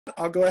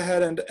I'll go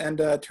ahead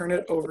and turn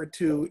it over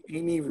to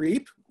Amy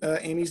Reep.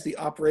 Amy's the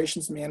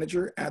operations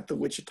manager at the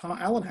Wichita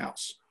Allen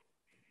House.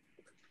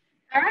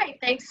 All right,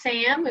 thanks,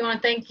 Sam. We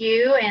want to thank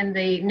you and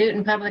the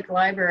Newton Public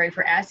Library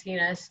for asking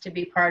us to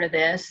be part of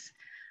this.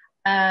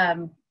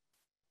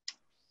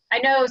 I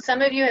know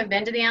some of you have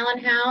been to the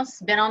Allen House,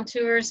 been on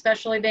tours,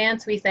 special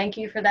events. We thank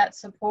you for that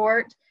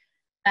support.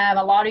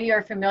 A lot of you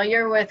are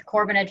familiar with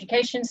Corbin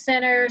Education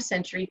Center,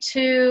 Century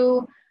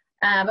 2,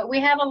 but we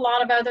have a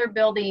lot of other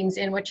buildings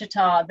in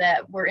Wichita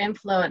that were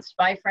influenced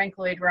by Frank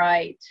Lloyd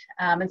Wright.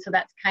 And so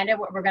that's kind of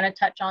what we're going to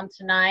touch on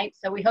tonight.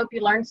 So we hope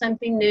you learned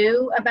something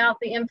new about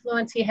the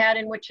influence he had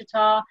in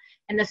Wichita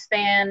and the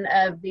span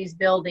of these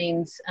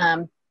buildings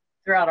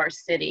throughout our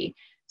city.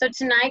 So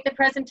tonight the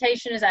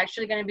presentation is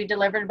actually going to be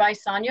delivered by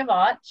Sonja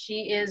Vogt.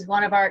 She is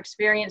one of our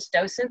experienced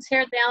docents here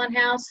at the Allen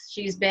House.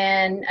 She's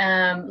been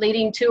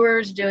leading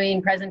tours,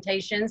 doing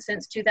presentations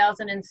since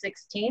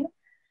 2016.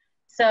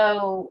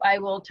 So I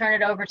will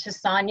turn it over to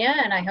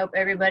Sonja, and I hope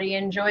everybody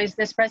enjoys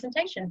this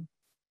presentation.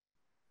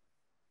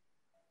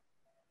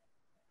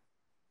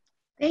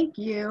 Thank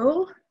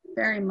you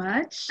very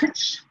much.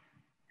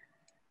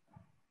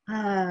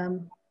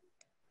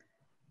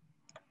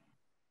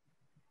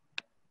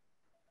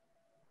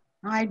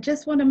 I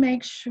just want to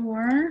make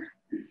sure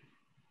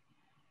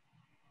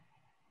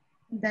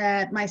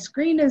that my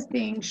screen is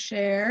being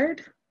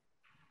shared.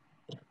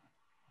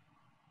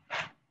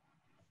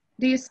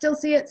 Do you still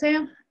see it,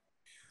 Sam?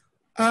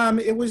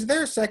 It was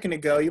there a second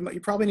ago. You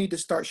probably need to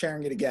start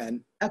sharing it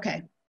again.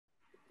 Okay.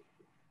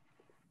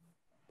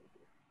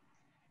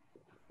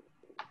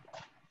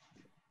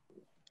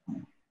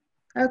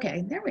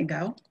 Okay, there we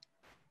go.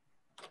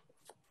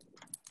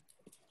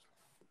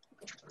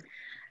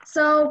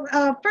 So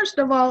first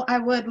of all, I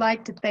would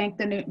like to thank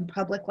the Newton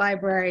Public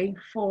Library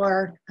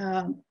for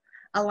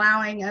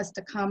allowing us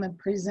to come and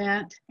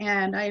present.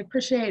 And I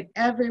appreciate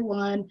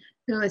everyone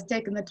who has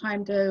taken the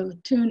time to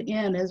tune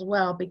in as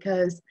well,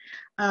 because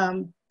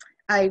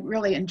I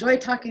really enjoy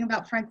talking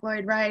about Frank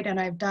Lloyd Wright, and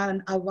I've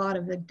done a lot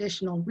of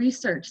additional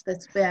research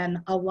that's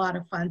been a lot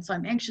of fun. So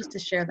I'm anxious to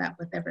share that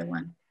with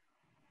everyone.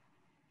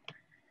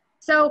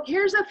 So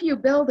here's a few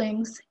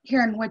buildings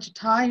here in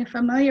Wichita. You're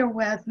familiar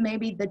with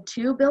maybe the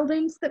two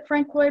buildings that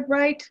Frank Lloyd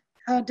Wright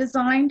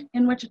designed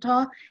in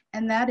Wichita,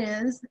 and that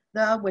is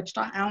the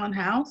Wichita Allen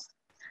House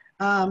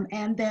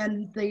and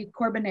then the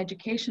Corbin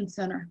Education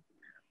Center.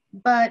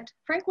 But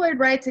Frank Lloyd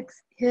Wright's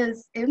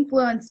his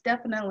influence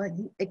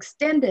definitely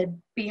extended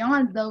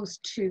beyond those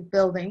two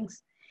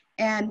buildings.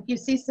 And you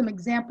see some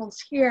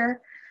examples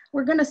here.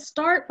 We're going to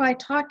start by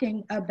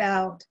talking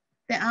about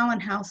the Allen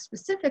House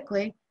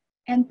specifically,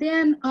 and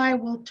then I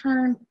will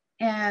turn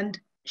and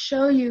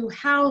show you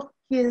how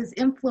his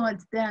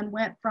influence then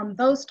went from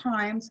those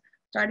times,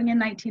 starting in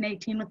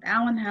 1918 with the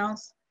Allen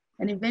House,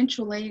 and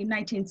eventually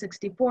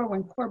 1964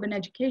 when Corbin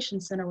Education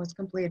Center was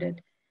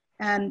completed,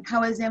 and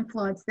how his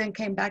influence then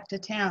came back to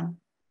town.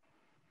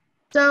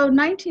 So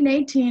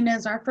 1918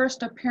 is our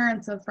first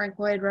appearance of Frank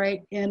Lloyd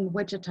Wright in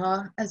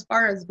Wichita, as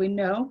far as we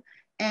know,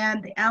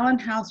 and the Allen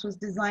House was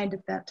designed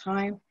at that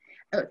time.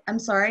 It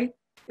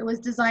was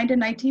designed in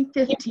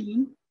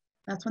 1915.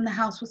 That's when the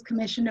house was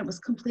commissioned. It was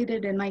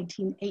completed in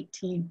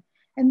 1918.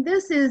 And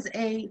this is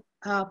a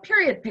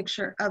period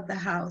picture of the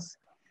house.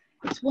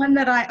 It's one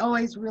that I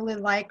always really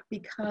like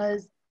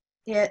because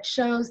it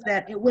shows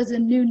that it was a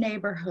new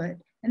neighborhood.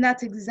 And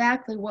that's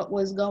exactly what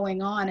was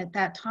going on at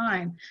that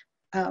time.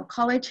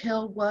 College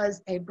Hill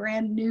was a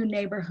brand new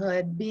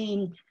neighborhood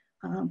being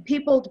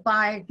peopled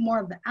by more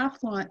of the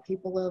affluent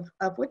people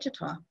of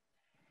Wichita.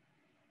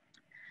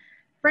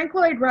 Frank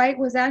Lloyd Wright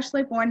was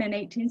actually born in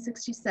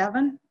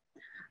 1867.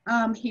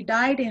 He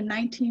died in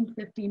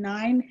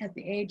 1959 at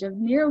the age of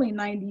nearly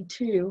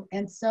 92,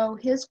 and so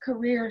his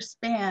career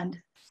spanned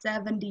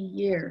 70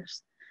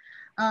 years.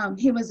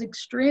 He was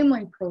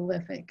extremely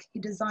prolific. He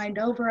designed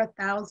over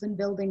 1,000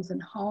 buildings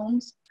and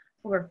homes.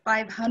 Over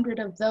 500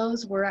 of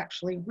those were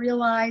actually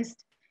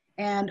realized,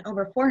 and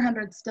over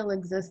 400 still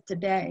exist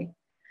today.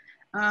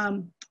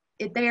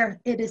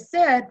 It is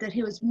said that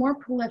he was more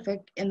prolific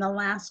in the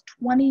last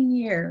 20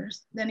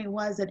 years than he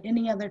was at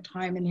any other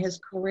time in his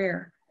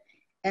career.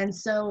 And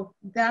so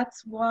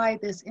that's why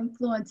this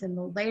influence in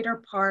the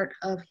later part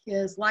of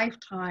his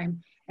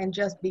lifetime and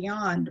just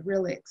beyond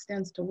really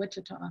extends to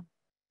Wichita.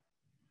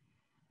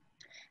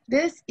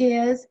 This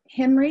is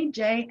Henry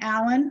J.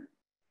 Allen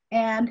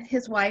and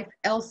his wife,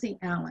 Elsie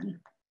Allen.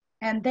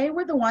 And they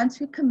were the ones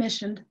who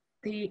commissioned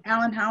the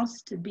Allen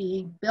House to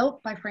be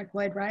built by Frank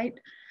Lloyd Wright.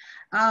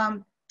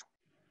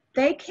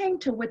 They came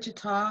to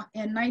Wichita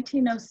in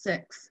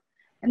 1906,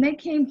 and they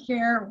came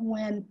here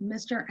when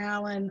Mr.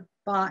 Allen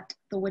bought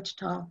the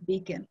Wichita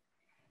Beacon.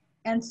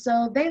 And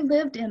so they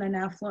lived in an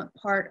affluent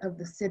part of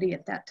the city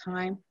at that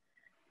time.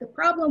 The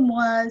problem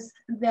was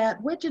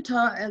that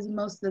Wichita, as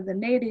most of the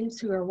natives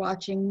who are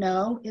watching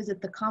know, is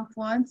at the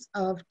confluence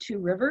of two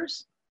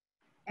rivers.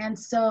 And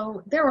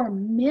so there were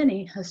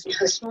many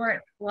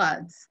historic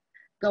floods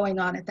going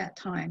on at that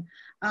time.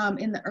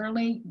 In the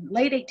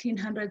late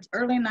 1800s,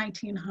 early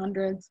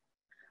 1900s,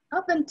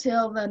 up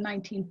until the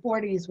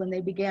 1940s when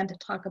they began to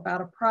talk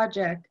about a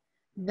project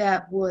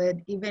that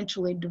would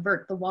eventually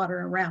divert the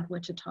water around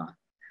Wichita.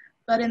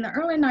 But in the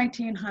early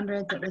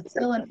 1900s, it was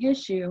still an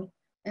issue.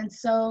 And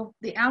so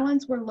the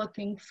Allens were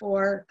looking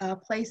for a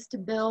place to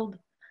build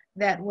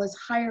that was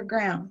higher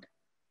ground.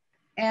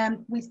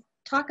 And we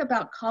talk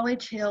about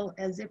College Hill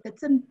as if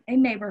it's a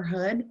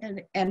neighborhood,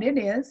 and it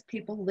is.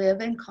 People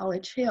live in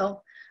College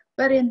Hill.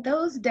 But in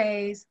those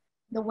days,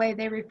 the way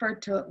they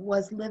referred to it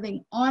was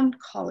living on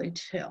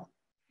College Hill.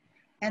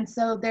 And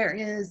so there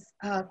is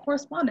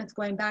correspondence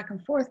going back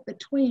and forth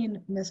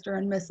between Mr.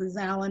 and Mrs.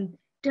 Allen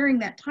during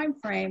that time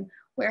frame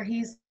where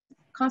he's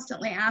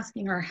constantly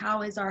asking her,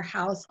 how is our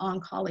house on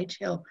College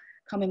Hill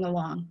coming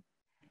along?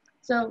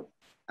 So,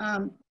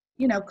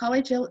 you know,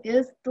 College Hill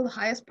is the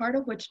highest part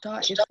of Wichita.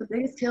 It's the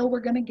biggest hill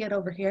we're going to get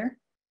over here.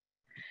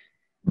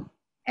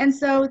 And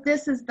so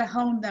this is the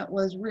home that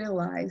was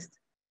realized.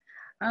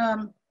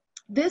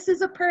 This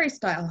is a prairie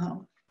style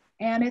home,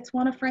 and it's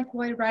one of Frank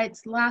Lloyd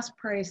Wright's last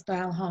prairie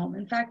style home.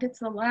 In fact, it's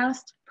the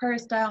last prairie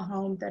style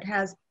home that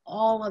has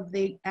all of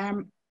the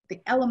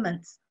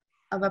elements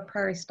of a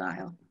prairie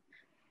style.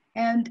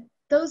 And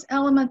those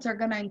elements are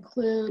going to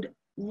include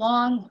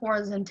long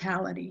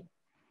horizontality.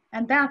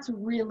 And that's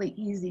really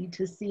easy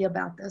to see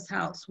about this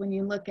house when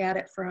you look at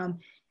it from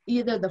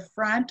either the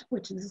front,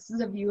 which this is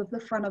a view of the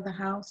front of the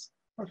house,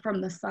 or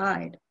from the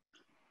side.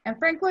 And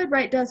Frank Lloyd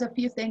Wright does a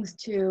few things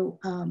to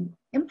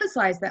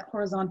emphasize that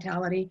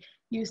horizontality.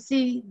 You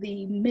see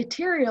the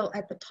material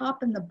at the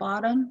top and the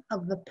bottom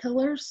of the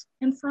pillars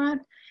in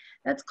front.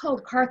 That's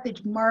called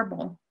Carthage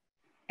marble.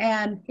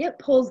 And it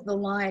pulls the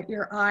line,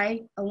 your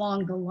eye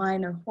along the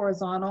line of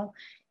horizontal.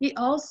 He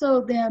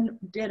also then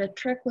did a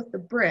trick with the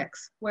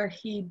bricks where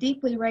he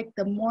deeply raked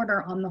the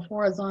mortar on the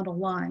horizontal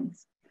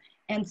lines.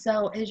 And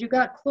so as you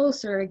got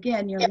closer,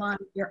 again, your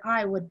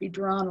eye would be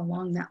drawn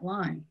along that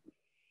line.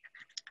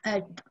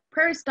 A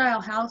prairie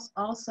style house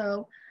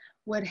also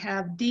would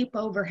have deep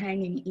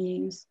overhanging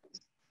eaves.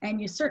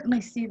 And you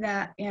certainly see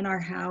that in our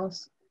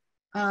house.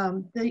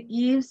 The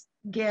eaves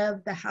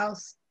give the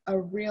house a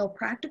real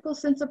practical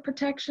sense of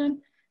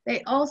protection.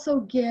 They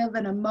also give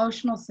an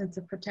emotional sense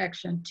of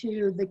protection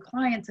to the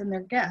clients and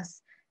their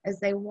guests. As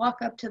they walk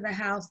up to the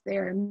house,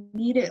 they're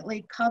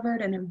immediately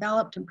covered and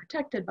enveloped and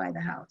protected by the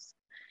house.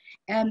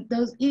 And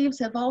those eaves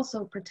have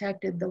also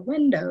protected the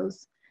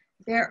windows.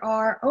 There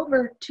are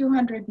over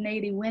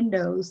 280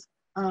 windows,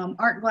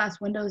 art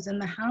glass windows in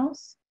the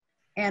house,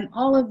 and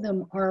all of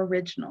them are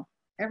original.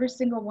 Every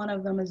single one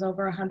of them is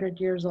over 100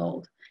 years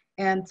old.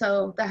 And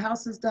so the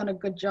house has done a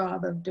good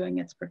job of doing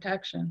its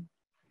protection.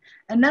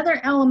 Another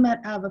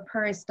element of a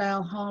prairie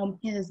style home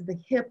is the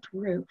hipped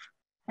roof.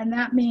 And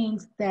that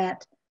means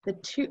that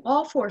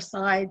all four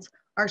sides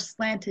are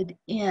slanted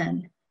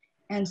in.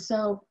 And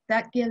so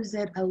that gives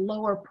it a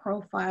lower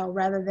profile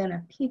rather than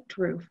a peaked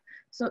roof.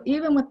 So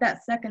even with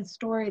that second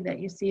story that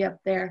you see up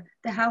there,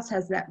 the house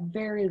has that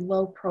very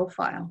low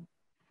profile.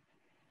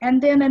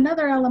 And then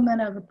another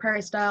element of a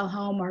prairie style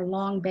home are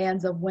long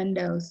bands of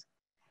windows.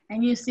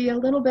 And you see a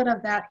little bit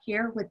of that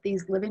here with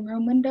these living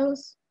room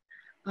windows.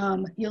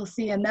 You'll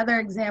see another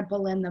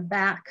example in the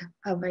back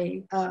of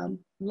a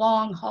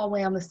long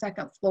hallway on the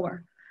second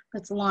floor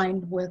that's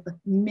lined with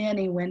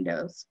many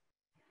windows.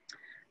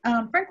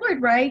 Frank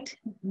Lloyd Wright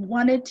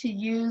wanted to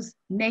use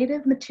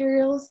native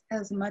materials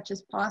as much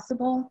as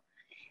possible.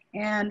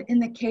 And in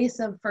the case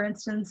of, for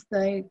instance,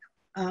 the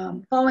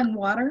Falling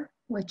Water,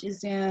 which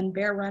is in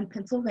Bear Run,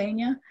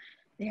 Pennsylvania,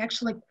 they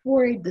actually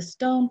quarried the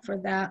stone for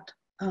that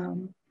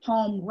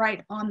home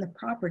right on the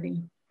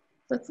property.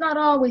 So it's not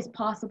always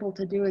possible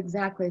to do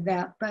exactly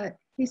that, but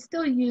he's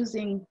still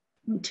using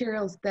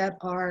materials that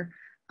are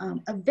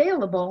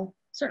available,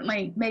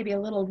 certainly maybe a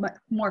little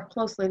more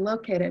closely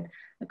located.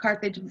 The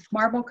Carthage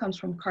marble comes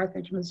from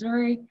Carthage,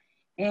 Missouri,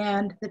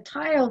 and the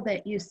tile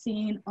that you've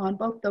seen on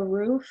both the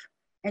roof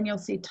and you'll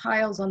see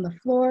tiles on the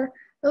floor,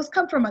 those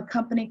come from a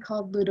company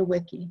called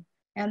Ludowicki.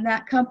 And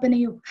that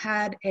company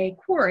had a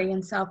quarry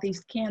in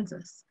southeast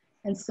Kansas.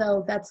 And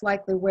so that's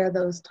likely where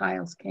those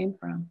tiles came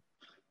from.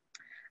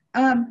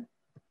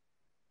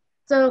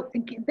 So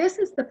this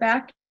is the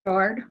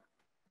backyard.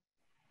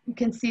 You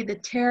can see the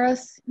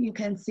terrace, you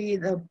can see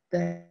the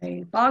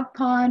bog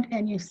pond,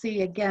 and you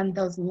see again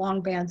those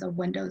long bands of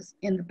windows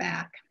in the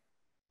back.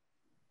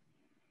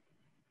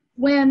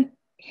 When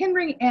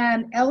Henry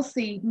and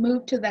Elsie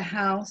moved to the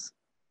house,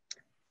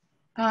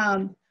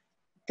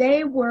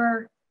 they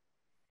were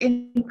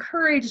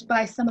encouraged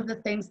by some of the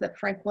things that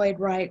Frank Lloyd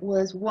Wright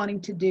was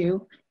wanting to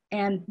do,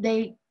 and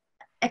they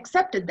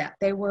accepted that.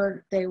 They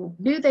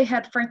knew they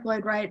had Frank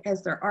Lloyd Wright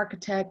as their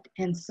architect,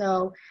 and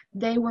so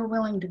they were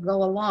willing to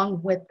go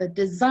along with the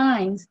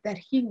designs that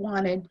he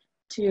wanted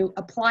to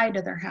apply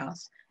to their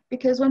house.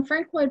 Because when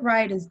Frank Lloyd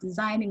Wright is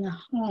designing a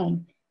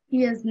home,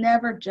 he is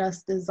never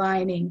just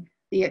designing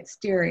the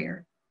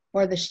exterior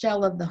or the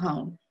shell of the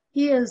home.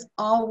 He is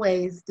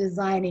always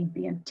designing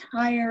the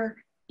entire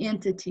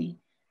entity.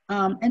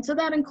 And so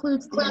that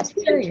includes the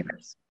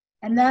interiors.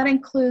 And that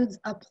includes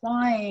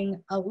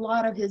applying a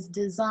lot of his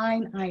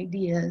design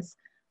ideas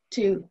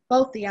to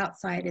both the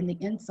outside and the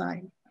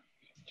inside.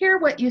 Here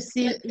what you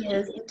see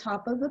is the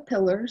top of the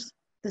pillars.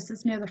 This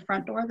is near the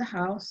front door of the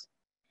house.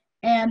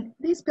 And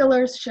these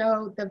pillars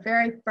show the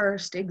very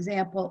first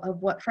example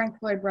of what Frank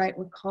Lloyd Wright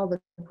would call the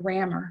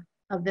grammar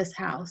of this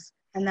house,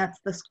 and that's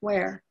the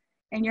square.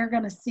 And you're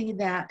going to see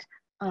that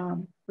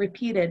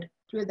repeated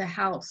through the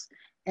house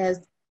as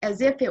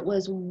if it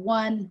was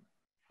one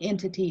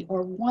entity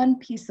or one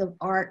piece of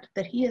art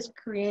that he has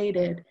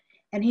created,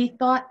 and he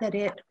thought that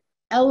it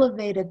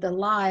elevated the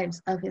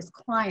lives of his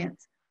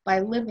clients by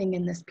living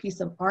in this piece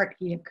of art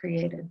he had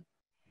created.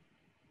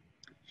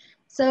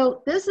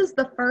 So this is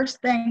the first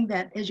thing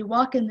that as you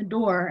walk in the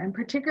door, and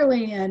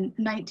particularly in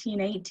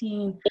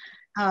 1918,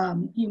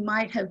 you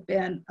might have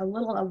been a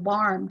little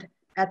alarmed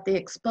at the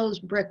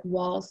exposed brick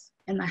walls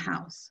in the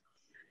house.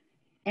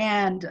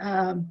 And,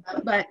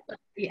 but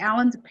the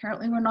Allens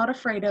apparently were not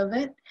afraid of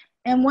it.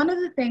 And one of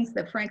the things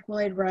that Frank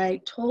Lloyd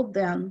Wright told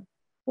them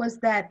was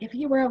that if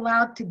he were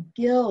allowed to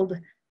gild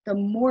the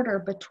mortar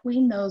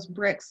between those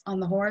bricks on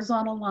the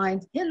horizontal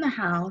lines in the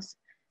house,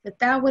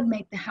 that would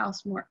make the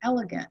house more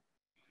elegant.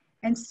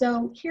 And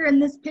so here in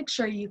this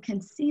picture, you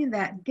can see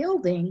that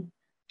gilding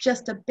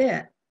just a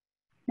bit.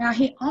 Now,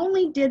 he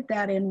only did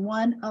that in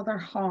one other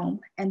home,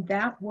 and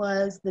that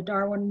was the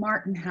Darwin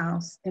Martin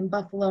House in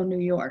Buffalo, New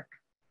York.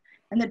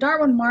 And the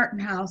Darwin Martin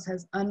House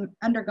has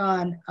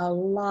undergone a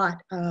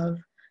lot of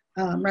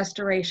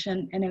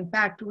restoration and, in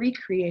fact,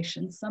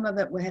 recreation. Some of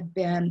it had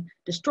been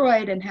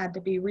destroyed and had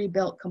to be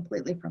rebuilt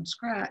completely from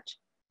scratch.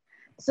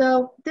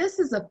 So this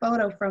is a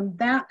photo from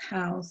that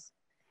house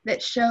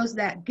that shows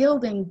that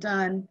gilding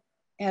done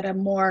at a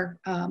more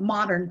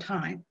modern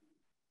time.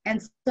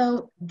 And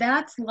so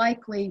that's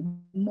likely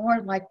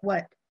more like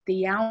what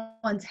the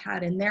Allens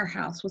had in their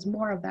house, was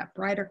more of that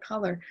brighter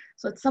color.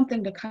 So it's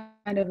something to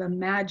kind of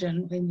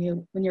imagine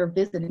when you're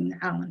visiting the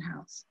Allen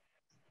House.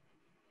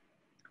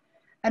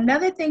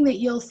 Another thing that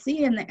you'll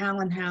see in the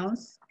Allen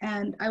House,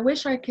 and I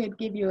wish I could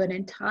give you an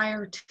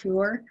entire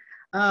tour,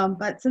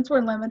 but since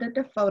we're limited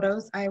to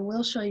photos, I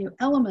will show you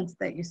elements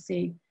that you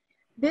see.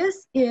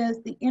 This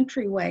is the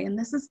entryway, and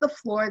this is the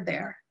floor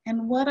there.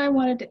 And what I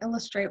wanted to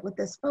illustrate with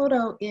this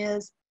photo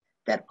is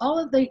that all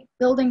of the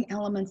building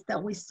elements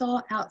that we saw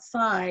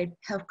outside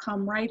have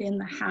come right in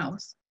the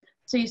house.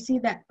 So you see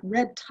that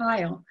red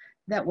tile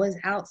that was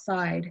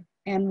outside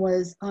and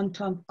was on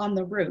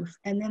the roof,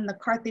 and then the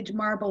Carthage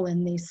marble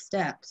in these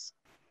steps,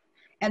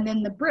 and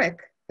then the brick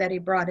that he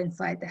brought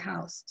inside the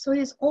house. So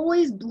he's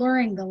always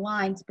blurring the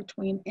lines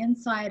between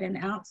inside and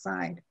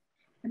outside.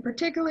 And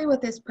particularly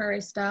with his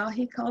prairie style,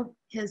 he called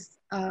his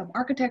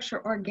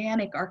architecture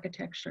organic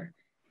architecture.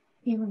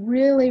 He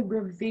really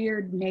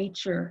revered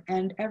nature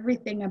and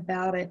everything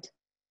about it.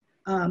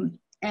 And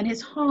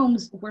his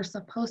homes were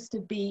supposed to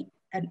be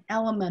an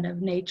element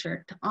of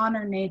nature, to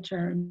honor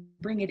nature and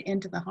bring it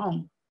into the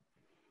home.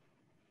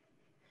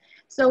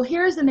 So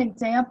here's an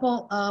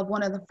example of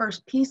one of the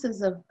first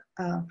pieces of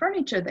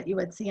furniture that you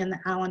would see in the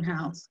Allen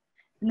House.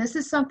 And this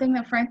is something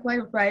that Frank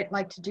Lloyd Wright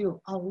liked to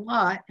do a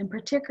lot, and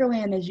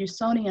particularly in his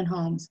Usonian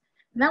homes,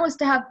 and that was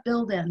to have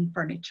built-in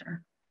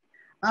furniture.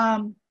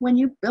 When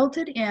you built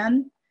it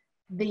in,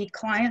 the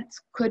clients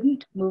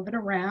couldn't move it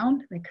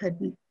around, they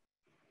couldn't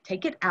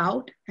take it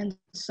out, and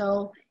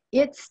so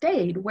it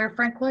stayed where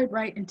Frank Lloyd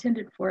Wright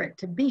intended for it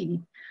to be.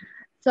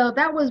 So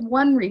that was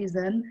one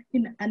reason.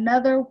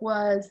 Another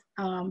was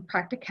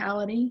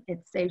practicality.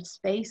 It saved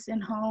space in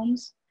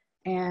homes,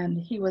 and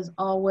he was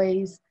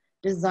always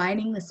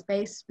designing the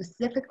space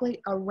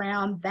specifically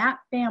around that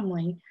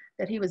family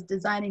that he was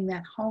designing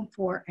that home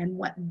for and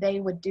what they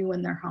would do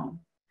in their home.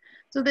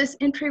 So this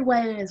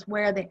entryway is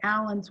where the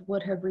Allens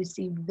would have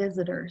received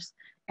visitors.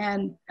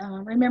 And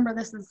remember,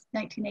 this is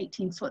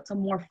 1918, so it's a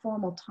more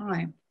formal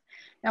time.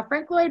 Now,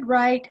 Frank Lloyd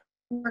Wright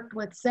worked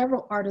with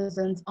several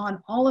artisans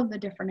on all of the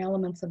different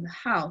elements of the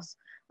house.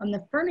 On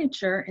the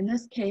furniture, in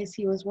this case,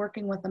 he was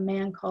working with a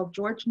man called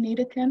George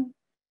Niedecken.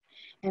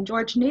 And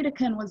George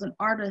Niedecken was an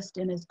artist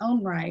in his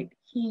own right.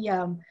 He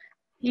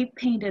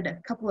painted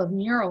a couple of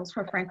murals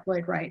for Frank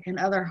Lloyd Wright in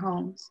other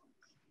homes.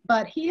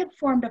 But he had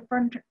formed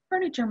a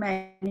furniture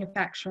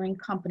manufacturing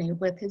company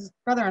with his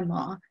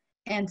brother-in-law.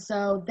 And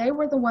so they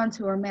were the ones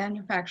who were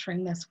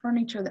manufacturing this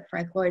furniture that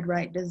Frank Lloyd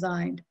Wright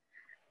designed.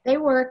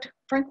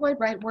 Frank Lloyd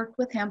Wright worked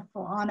with him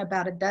on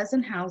about a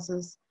dozen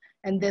houses,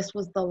 and this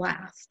was the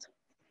last.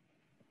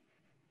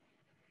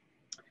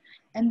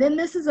 And then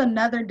this is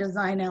another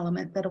design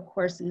element that, of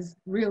course, is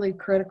really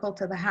critical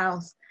to the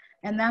house,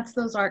 and that's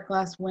those art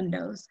glass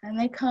windows. And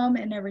they come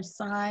in every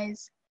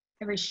size,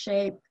 every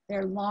shape.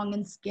 They're long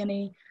and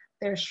skinny,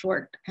 they're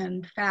short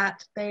and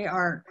fat. They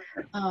are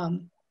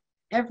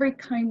every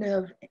kind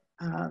of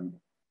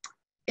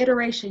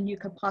iteration you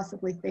could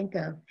possibly think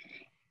of.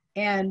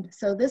 And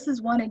so this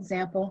is one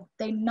example.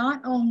 They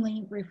not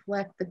only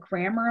reflect the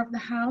grammar of the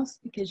house,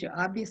 because you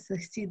obviously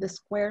see the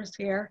squares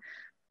here,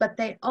 but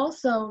they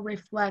also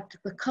reflect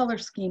the color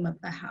scheme of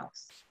the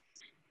house.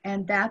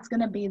 And that's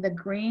going to be the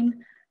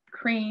green,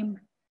 cream,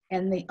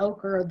 and the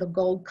ochre or the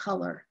gold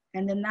color.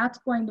 And then that's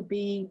going to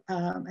be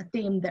a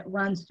theme that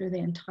runs through the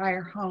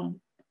entire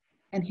home.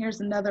 And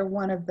here's another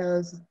one of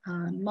those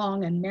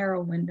long and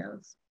narrow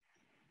windows.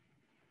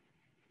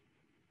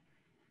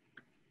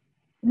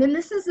 And then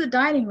this is the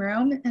dining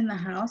room in the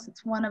house.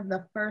 It's one of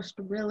the first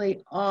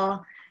really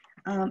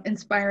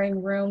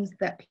awe-inspiring rooms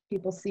that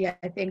people see, I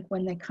think,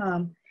 when they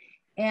come.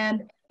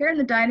 And here in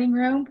the dining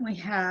room, we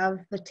have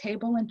the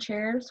table and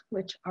chairs,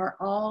 which are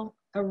all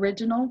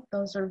original.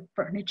 Those are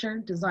furniture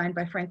designed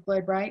by Frank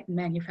Lloyd Wright and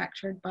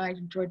manufactured by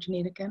George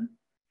Niedecken.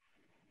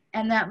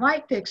 And that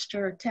light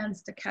fixture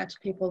tends to catch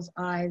people's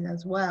eyes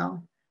as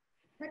well.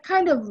 That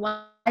kind of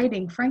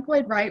lighting Frank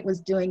Lloyd Wright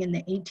was doing in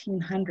the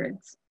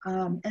 1800s,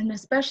 and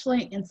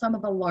especially in some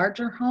of the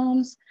larger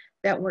homes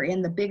that were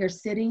in the bigger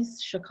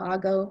cities,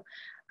 Chicago.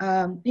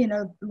 You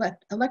know,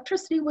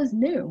 electricity was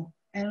new,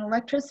 and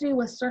electricity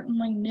was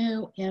certainly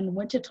new in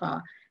Wichita,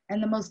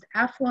 and the most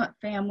affluent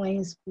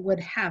families would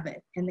have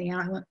it, and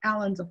the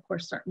Allens, of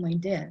course, certainly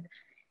did.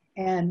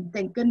 And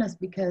thank goodness,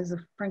 because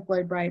Frank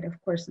Lloyd Wright, of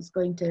course, is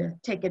going to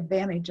take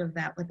advantage of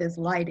that with his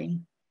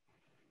lighting.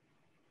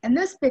 And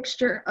this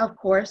picture, of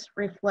course,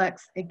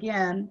 reflects,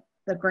 again,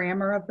 the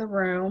grammar of the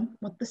room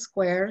with the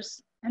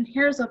squares. And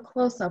here's a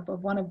close-up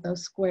of one of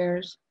those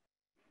squares.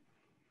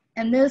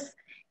 And this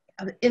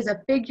is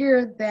a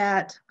figure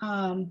that,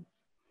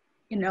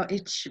 you know,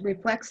 it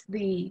reflects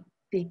the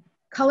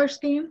color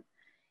scheme.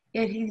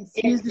 He's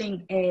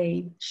using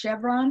a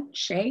chevron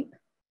shape,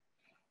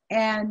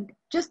 and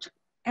just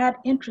add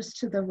interest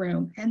to the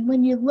room. And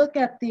when you look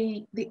at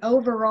the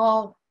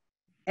overall,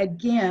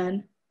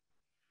 again,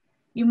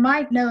 you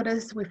might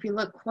notice, if you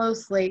look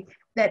closely,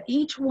 that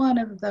each one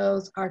of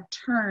those are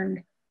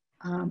turned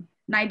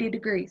 90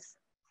 degrees.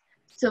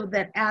 So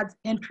that adds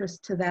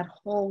interest to that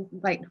whole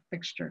light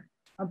fixture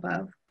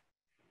above.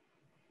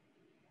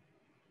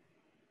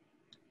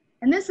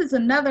 And this is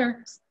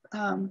another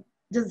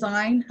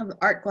design of the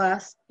art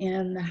glass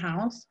in the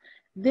house.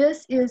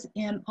 This is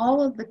in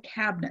all of the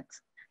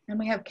cabinets. And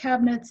we have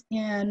cabinets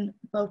in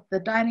both the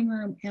dining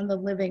room and the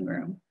living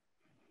room.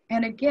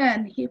 And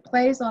again, he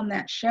plays on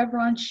that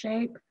chevron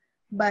shape,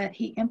 but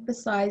he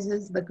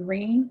emphasizes the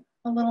green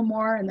a little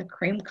more and the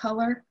cream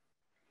color.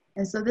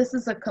 And so this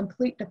is a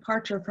complete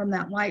departure from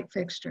that light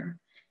fixture.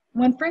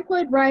 When Frank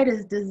Lloyd Wright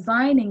is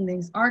designing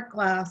these art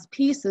glass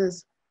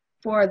pieces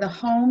for the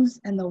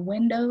homes and the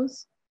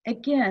windows,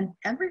 again,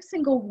 every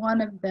single one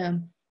of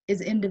them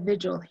is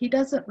individual. He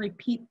doesn't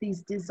repeat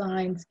these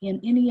designs in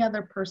any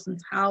other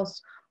person's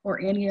house or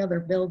any other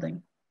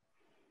building.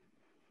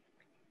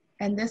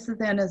 And this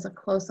then is a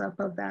close-up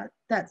of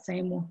that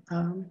same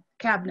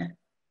cabinet.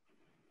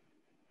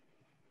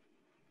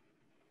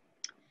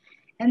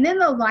 And then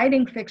the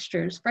lighting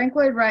fixtures. Frank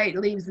Lloyd Wright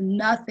leaves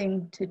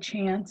nothing to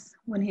chance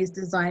when he's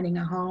designing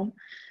a home.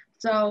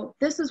 So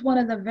this is one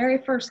of the very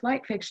first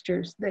light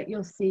fixtures that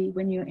you'll see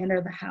when you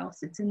enter the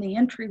house. It's in the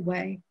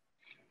entryway.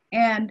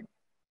 And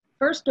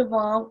first of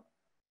all,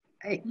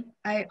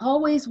 I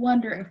always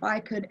wonder if I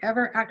could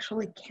ever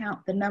actually count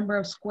the number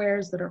of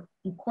squares that are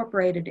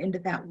incorporated into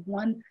that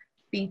one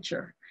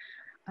feature.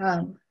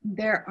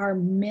 There are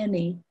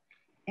many.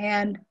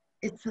 And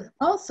it's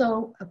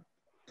also a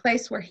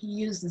place where he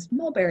uses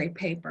mulberry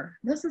paper.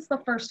 This is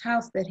the first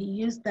house that he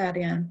used that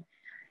in.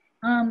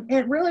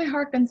 It really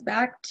harkens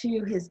back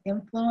to his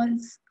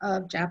influence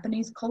of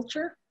Japanese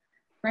culture.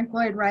 Frank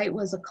Lloyd Wright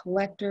was a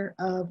collector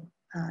of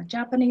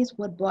Japanese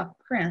woodblock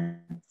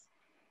prints,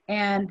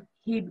 and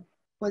he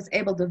was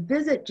able to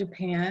visit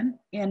Japan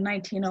in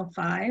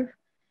 1905,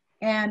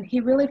 and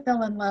he really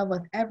fell in love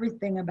with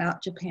everything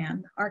about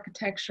Japan, the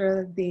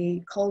architecture,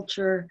 the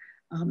culture,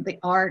 the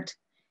art.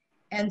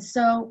 And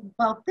so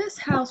while this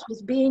house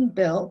was being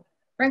built,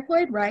 Frank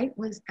Lloyd Wright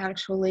was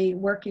actually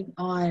working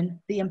on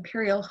the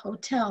Imperial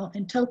Hotel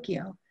in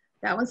Tokyo.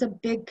 That was a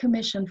big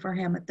commission for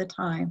him at the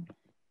time.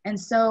 And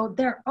so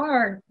there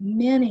are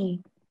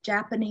many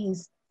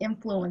Japanese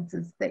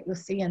influences that you'll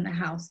see in the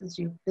house as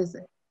you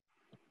visit.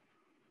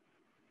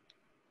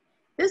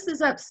 This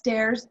is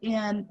upstairs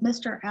in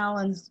Mr.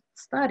 Allen's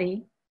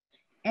study,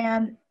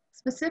 and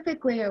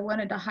specifically I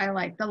wanted to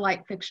highlight the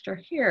light fixture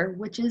here,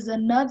 which is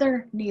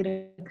another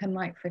Niedecken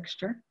light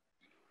fixture.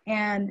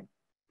 And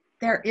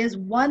there is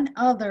one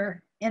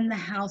other in the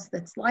house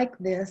that's like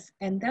this,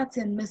 and that's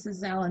in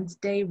Mrs. Allen's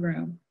day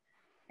room.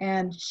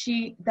 And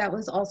that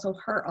was also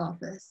her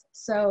office.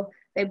 So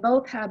they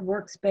both had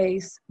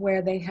workspace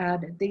where they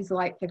had these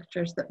light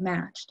fixtures that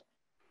matched.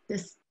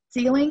 This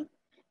ceiling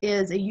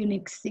is a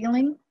unique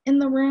ceiling in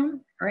the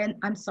room, or in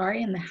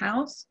the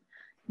house.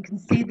 You can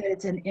see that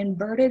it's an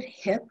inverted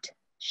hipped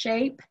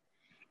shape,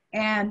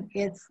 and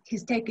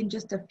he's taken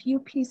just a few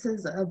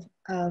pieces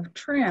of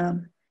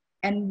trim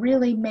and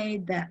really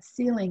made that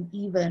ceiling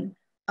even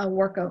a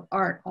work of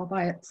art all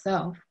by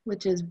itself,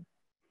 which is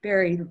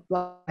very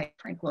like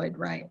Frank Lloyd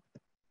Wright.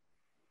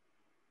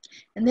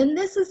 And then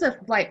this is a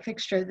light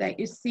fixture that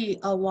you see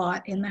a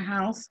lot in the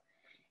house.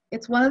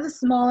 It's one of the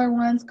smaller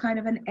ones, kind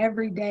of an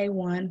everyday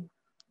one.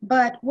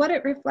 But what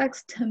it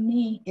reflects to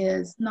me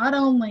is not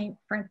only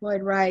Frank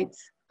Lloyd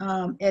Wright's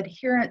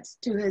adherence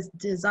to his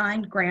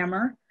design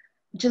grammar,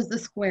 which is the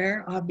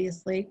square,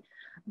 obviously,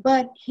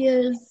 but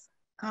his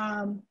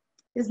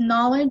his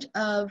knowledge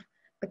of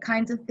the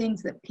kinds of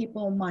things that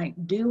people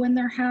might do in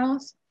their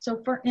house.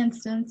 So for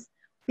instance,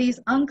 these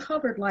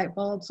uncovered light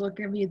bulbs will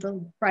give you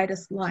the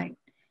brightest light.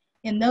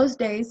 In those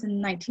days,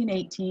 in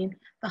 1918,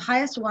 the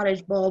highest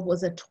wattage bulb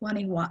was a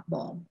 20-watt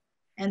bulb.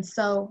 And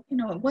so, you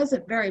know, it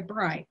wasn't very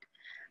bright.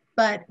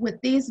 But with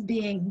these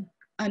being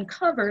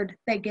uncovered,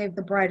 they gave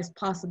the brightest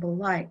possible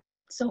light.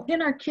 So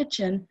in our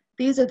kitchen,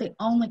 these are the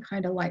only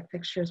kind of light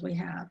fixtures we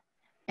have.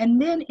 And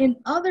then in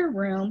other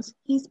rooms,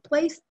 he's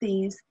placed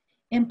these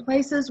in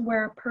places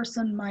where a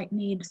person might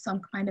need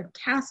some kind of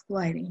task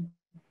lighting.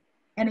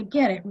 And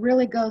again, it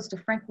really goes to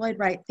Frank Lloyd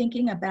Wright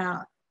thinking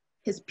about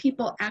his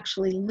people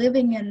actually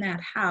living in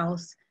that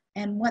house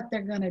and what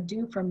they're going to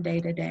do from day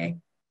to day.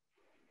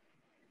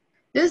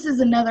 This is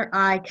another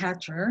eye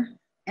catcher,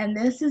 and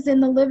this is in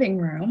the living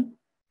room.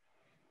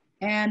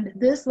 And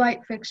this light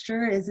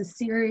fixture is a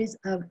series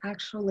of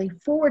actually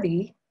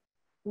 40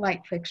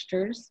 light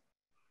fixtures.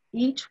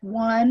 Each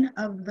one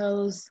of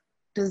those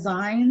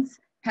designs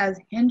has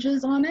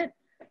hinges on it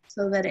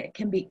so that it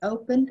can be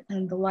opened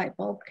and the light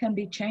bulb can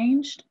be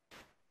changed.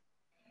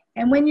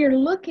 And when you're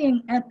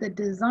looking at the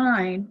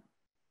design,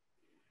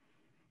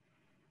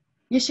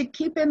 you should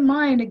keep in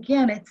mind,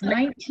 again, it's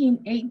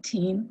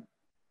 1918.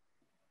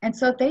 And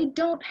so they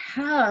don't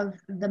have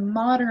the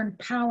modern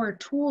power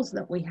tools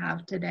that we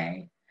have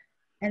today.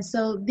 And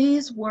so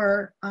these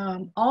were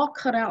all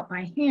cut out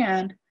by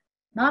hand,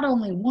 not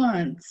only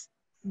once,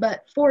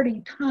 but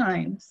 40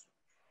 times.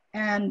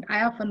 And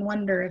I often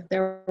wonder if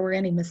there were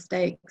any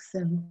mistakes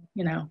and,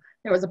 you know,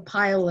 there was a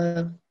pile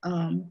of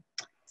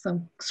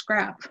some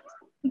scrap.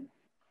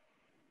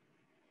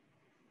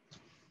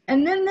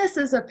 And then this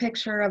is a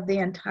picture of the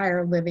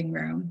entire living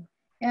room.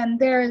 And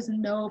there is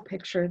no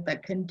picture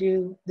that can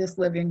do this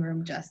living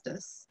room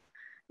justice.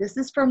 This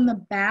is from the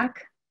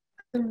back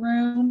of the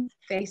room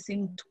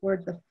facing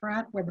toward the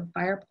front where the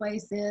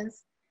fireplace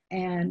is.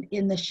 And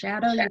in the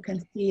shadow, you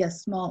can see a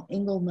small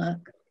ingle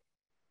nook.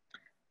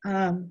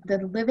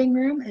 The living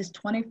room is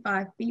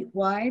 25 feet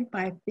wide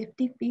by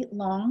 50 feet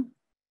long.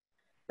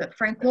 But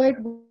Frank Lloyd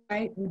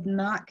Wright would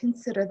not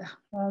consider the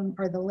home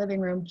or the living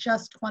room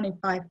just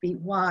 25 feet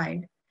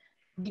wide,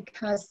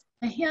 because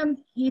to him,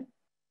 he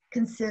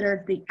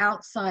considered the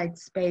outside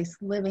space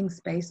living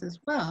space as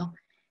well.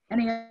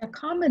 And he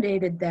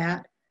accommodated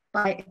that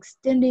by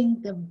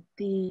extending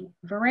the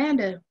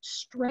veranda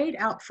straight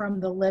out from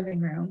the living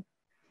room.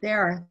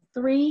 There are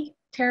 3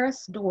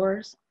 terrace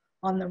doors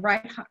on the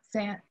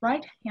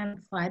right-hand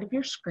side of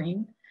your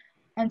screen.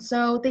 And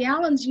so the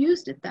Allens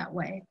used it that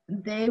way.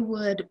 They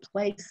would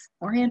place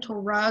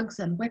oriental rugs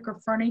and wicker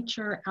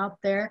furniture out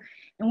there.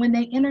 And when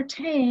they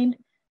entertained,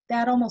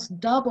 that almost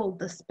doubled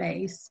the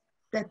space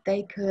that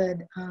they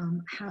could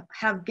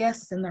have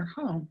guests in their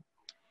home.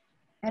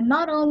 And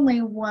not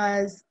only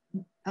was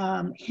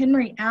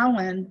Henry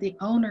Allen the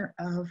owner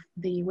of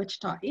the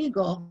Wichita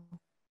Eagle,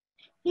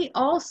 he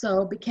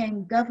also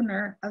became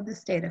governor of the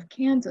state of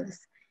Kansas.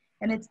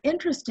 And it's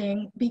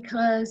interesting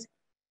because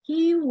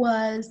he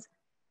was,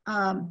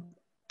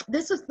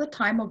 this was the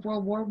time of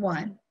World War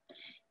I,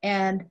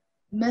 and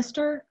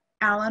Mr.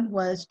 Allen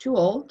was too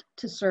old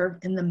to serve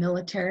in the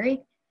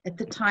military. At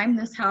the time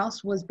this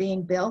house was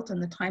being built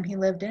and the time he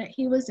lived in it,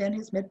 he was in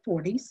his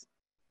mid-40s.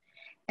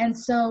 And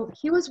so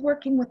he was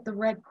working with the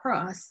Red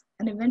Cross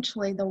and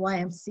eventually the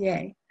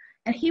YMCA.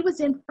 And he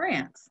was in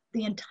France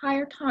the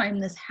entire time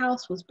this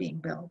house was being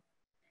built.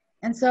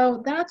 And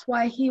so that's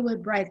why he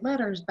would write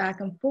letters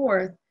back and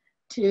forth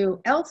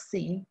to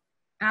Elsie,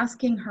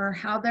 asking her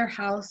how their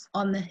house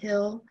on the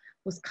hill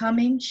was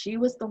coming. She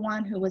was the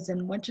one who was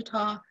in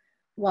Wichita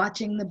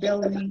watching the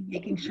building,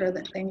 making sure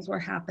that things were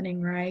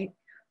happening right.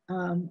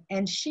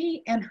 And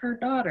she and her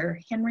daughter,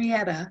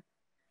 Henrietta,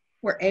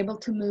 were able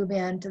to move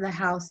into the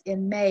house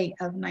in May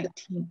of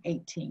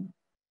 1918.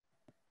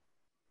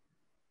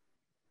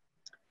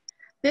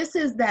 This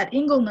is that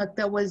ingle nook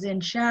that was in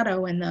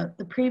shadow in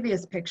the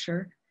previous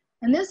picture.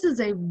 And this is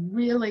a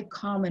really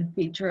common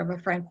feature of a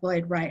Frank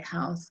Lloyd Wright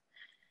house.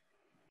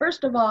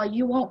 First of all,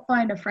 you won't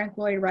find a Frank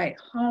Lloyd Wright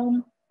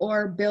home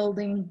or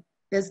building,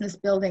 business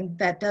building,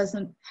 that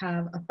doesn't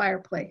have a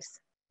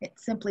fireplace. It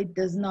simply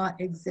does not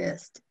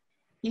exist.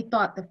 He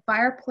thought the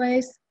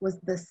fireplace was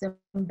the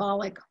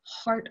symbolic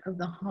heart of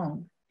the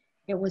home.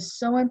 It was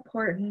so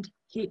important,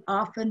 he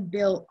often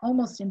built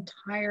almost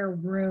entire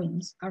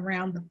rooms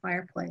around the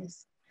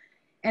fireplace.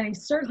 And he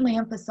certainly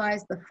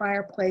emphasized the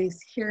fireplace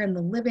here in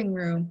the living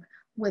room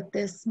with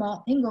this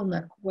small ingle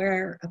nook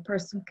where a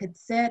person could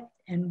sit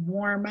and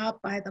warm up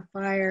by the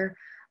fire.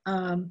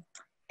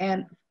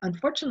 And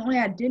unfortunately,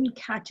 I didn't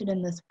catch it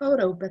in this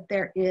photo, but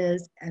there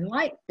is a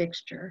light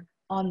fixture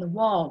on the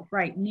wall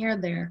right near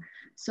there,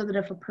 so that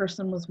if a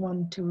person was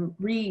wanting to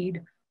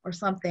read or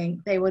something,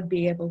 they would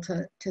be able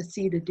to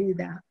see to do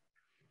that.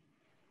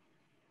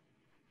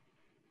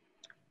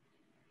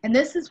 And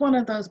this is one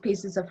of those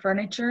pieces of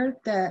furniture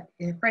that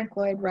Frank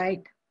Lloyd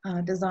Wright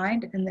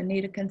designed and the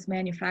Niedekens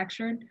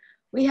manufactured.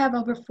 We have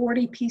over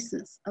 40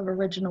 pieces of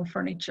original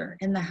furniture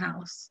in the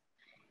house.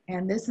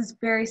 And this is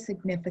very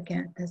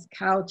significant. This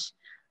couch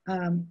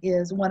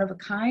is one of a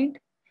kind.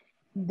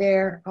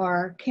 There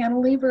are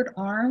cantilevered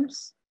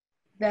arms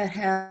that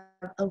have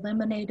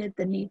eliminated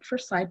the need for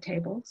side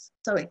tables.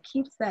 So it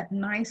keeps that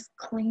nice,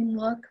 clean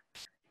look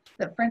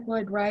that Frank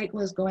Lloyd Wright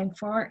was going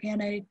for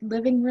in a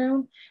living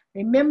room.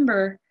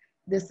 Remember,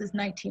 this is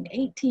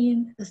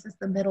 1918. This is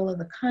the middle of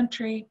the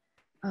country.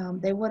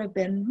 They would have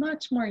been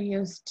much more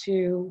used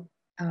to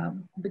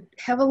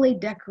heavily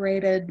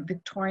decorated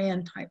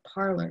Victorian type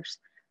parlors.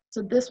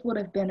 So this would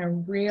have been a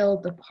real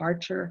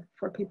departure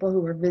for people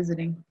who were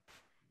visiting.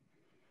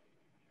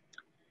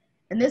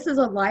 And this is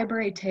a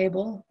library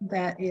table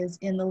that is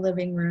in the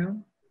living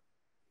room.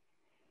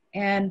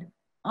 And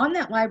on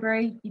that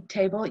library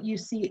table, you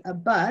see a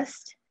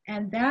bust,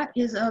 and that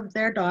is of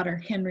their daughter,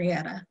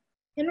 Henrietta.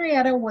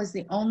 Henrietta was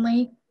the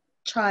only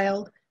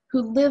child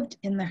who lived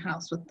in the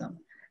house with them.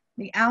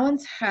 The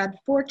Allens had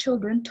 4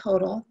 children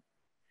total.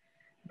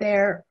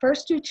 Their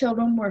first 2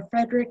 children were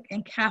Frederick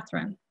and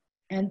Catherine,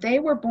 and they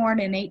were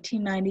born in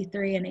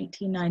 1893 and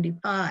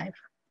 1895.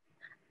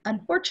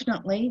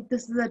 Unfortunately,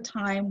 this is a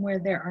time where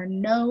there are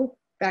no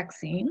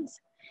vaccines,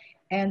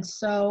 and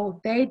so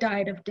they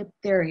died of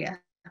diphtheria,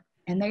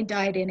 and they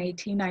died in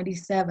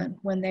 1897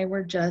 when they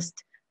were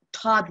just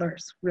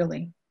toddlers,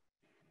 really.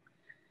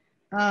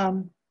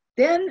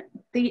 Then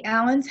the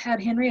Allens had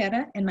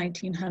Henrietta in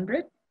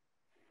 1900,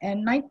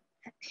 and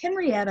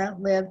Henrietta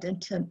lived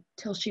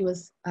until she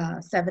was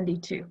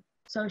 72.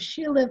 So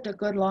she lived a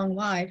good long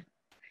life.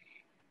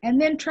 And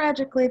then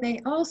tragically,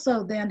 they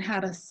also then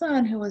had a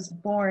son who was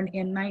born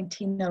in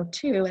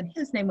 1902, and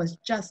his name was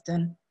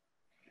Justin.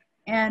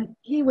 And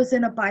he was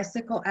in a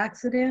bicycle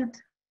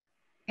accident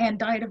and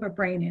died of a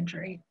brain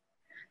injury.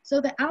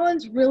 So the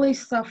Allens really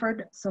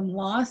suffered some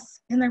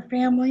loss in their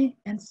family.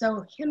 And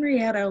so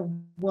Henrietta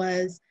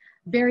was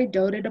very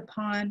doted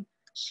upon.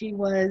 She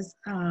was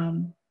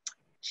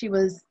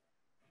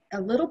a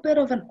little bit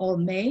of an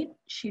old maid.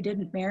 She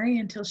didn't marry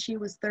until she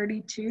was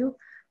 32.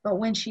 But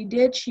when she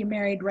did, she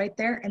married right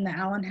there in the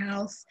Allen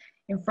house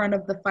in front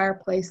of the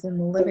fireplace in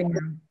the living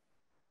room.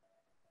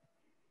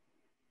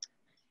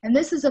 And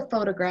this is a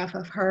photograph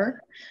of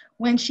her.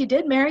 When she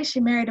did marry, she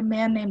married a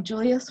man named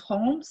Julius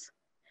Holmes,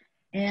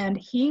 and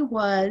he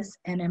was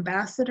an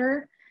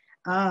ambassador.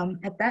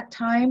 At that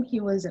time, he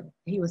was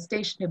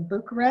stationed in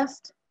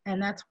Bucharest,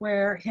 and that's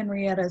where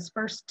Henrietta's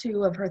first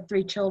 2 of her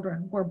 3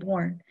 children were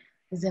born,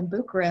 is in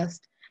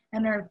Bucharest.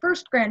 And her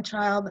first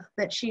grandchild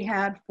that she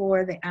had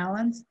for the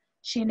Allens,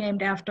 she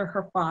named after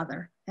her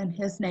father, and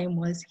his name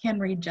was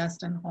Henry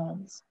Justin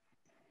Holmes.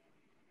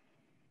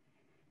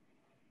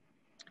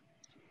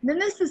 Then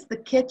this is the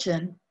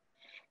kitchen.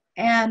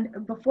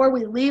 And before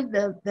we leave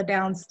the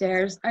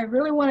downstairs, I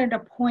really wanted to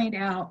point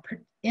out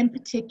in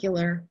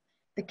particular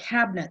the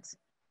cabinets,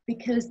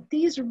 because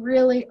these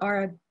really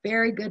are a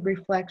very good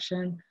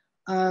reflection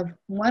of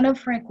one of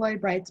Frank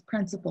Lloyd Wright's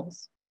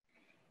principles.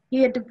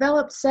 He had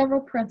developed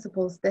several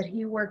principles that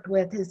he worked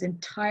with his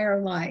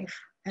entire life,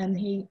 and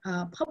he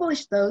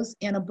published those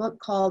in a book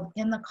called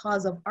In the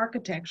Cause of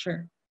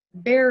Architecture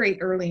very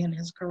early in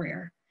his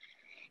career.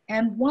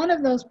 And one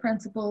of those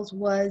principles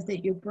was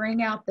that you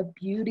bring out the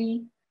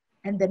beauty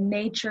and the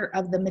nature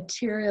of the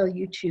material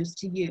you choose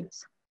to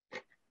use.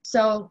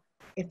 So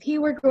if he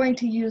were going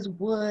to use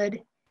wood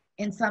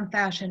in some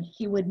fashion,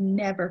 he would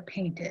never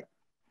paint it.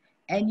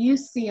 And you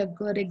see a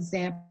good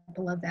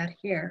example of that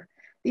here.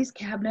 These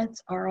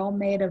cabinets are all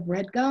made of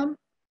red gum,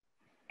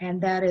 and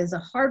that is a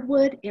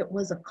hardwood. It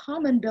was a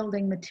common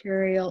building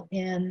material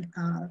in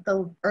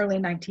the early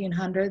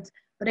 1900s,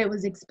 but it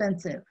was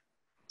expensive.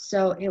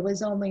 So it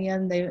was only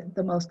in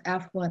the most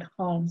affluent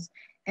homes.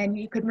 And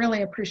you could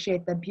really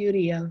appreciate the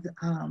beauty of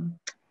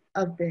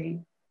the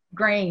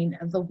grain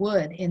of the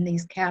wood in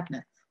these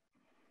cabinets.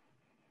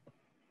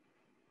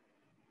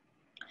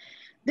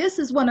 This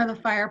is one of the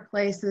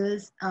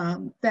fireplaces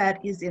that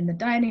is in the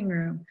dining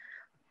room.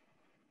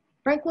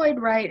 Frank Lloyd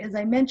Wright, as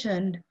I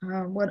mentioned,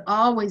 would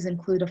always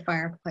include a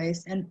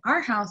fireplace, and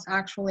our house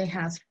actually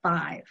has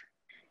 5.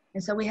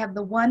 And so we have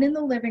the one in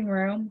the living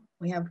room,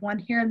 we have one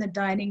here in the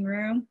dining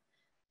room,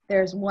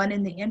 there's one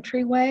in the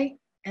entryway,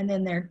 and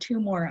then there are 2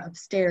 more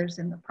upstairs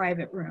in the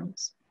private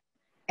rooms.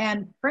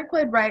 And Frank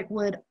Lloyd Wright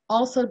would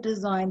also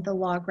design the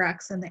log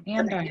racks and the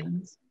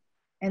andirons.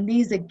 And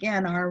these,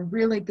 again, are a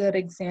really good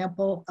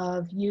example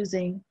of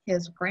using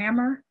his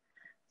grammar.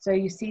 So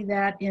you see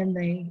that in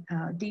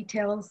the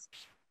details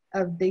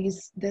of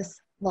this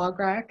log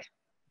rack.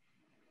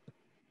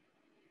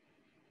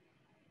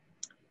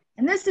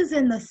 And this is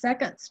in the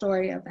 2nd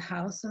story of the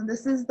house. And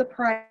this is the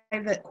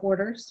private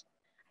quarters.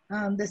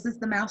 This is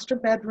the master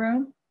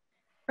bedroom.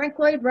 Frank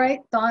Lloyd Wright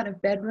thought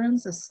of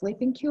bedrooms as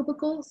sleeping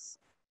cubicles.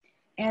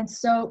 And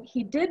so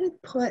he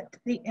didn't put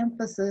the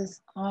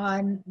emphasis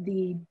on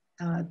the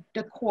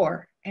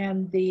decor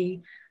and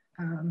the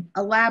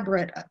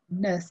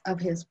elaborateness of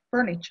his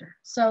furniture.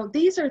 So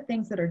these are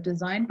things that are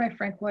designed by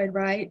Frank Lloyd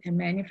Wright and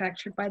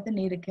manufactured by the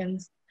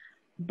Niedekens,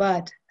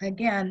 but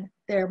again,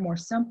 they're more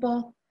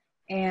simple.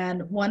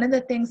 And one of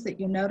the things that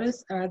you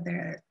notice are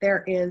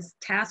there is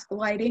task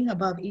lighting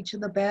above each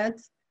of the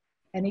beds.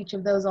 And each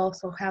of those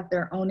also have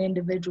their own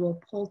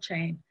individual pull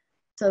chain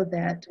so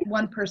that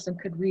one person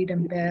could read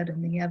in bed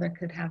and the other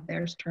could have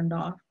theirs turned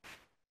off.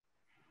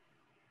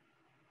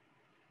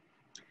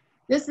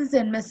 This is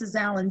in Mrs.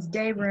 Allen's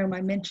day room.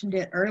 I mentioned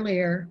it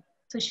earlier.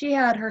 So she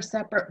had her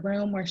separate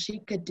room where she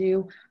could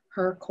do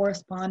her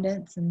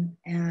correspondence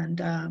and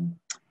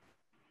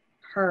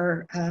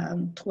her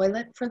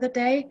toilet for the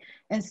day.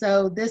 And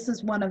so this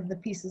is one of the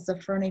pieces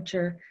of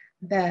furniture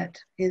that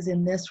is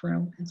in this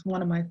room. It's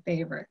one of my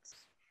favorites.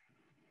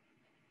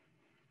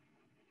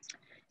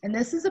 And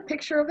this is a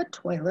picture of a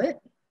toilet.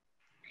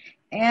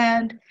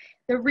 And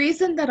the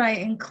reason that I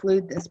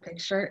include this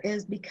picture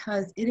is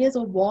because it is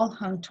a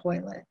wall-hung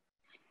toilet.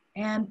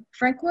 And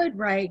Frank Lloyd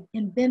Wright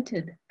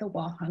invented the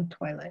wall-hung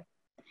toilet.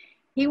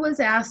 He was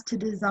asked to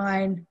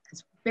design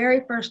his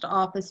very first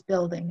office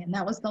building, and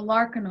that was the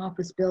Larkin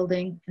office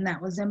building, and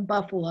that was in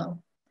Buffalo.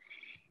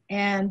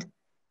 And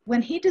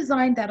when he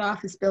designed that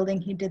office building,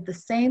 he did the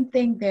same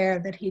thing there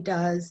that he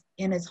does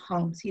in his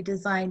homes. He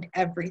designed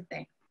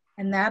everything,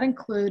 and that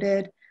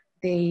included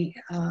the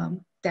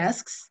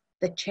desks,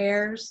 the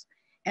chairs,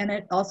 and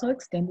it also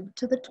extended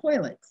to the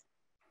toilets.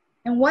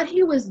 And what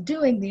he was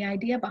doing, the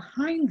idea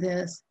behind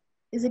this,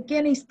 is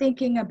again, he's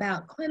thinking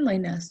about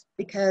cleanliness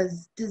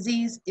because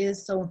disease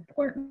is so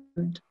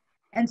important.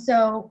 And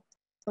so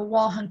the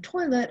wall-hung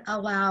toilet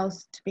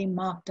allows to be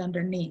mopped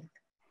underneath.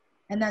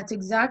 And that's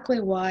exactly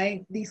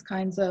why these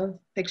kinds of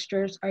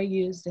fixtures are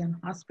used in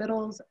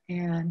hospitals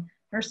and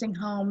nursing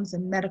homes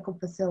and medical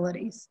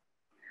facilities.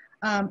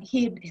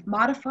 He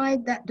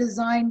modified that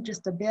design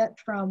just a bit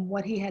from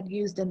what he had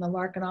used in the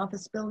Larkin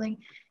office building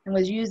and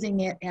was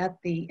using it at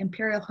the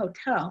Imperial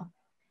Hotel.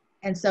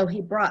 And so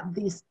he brought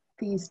these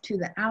to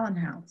the Allen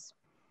House.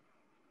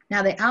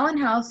 Now the Allen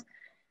House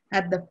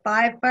had the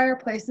 5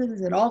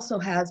 fireplaces. It also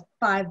has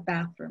 5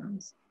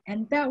 bathrooms.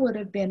 And that would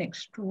have been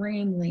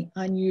extremely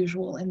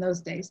unusual in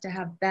those days to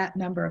have that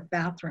number of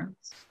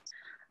bathrooms.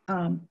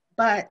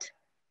 But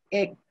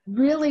it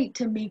really,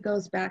 to me,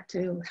 goes back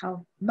to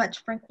how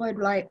much Frank Lloyd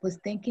Wright was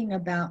thinking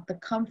about the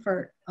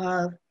comfort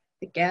of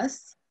the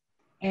guests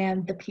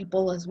and the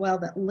people as well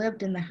that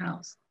lived in the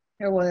house.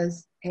 There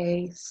was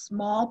a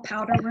small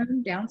powder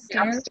room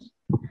downstairs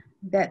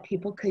that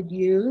people could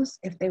use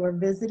if they were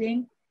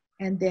visiting.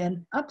 And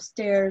then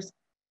upstairs,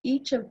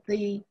 each of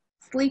the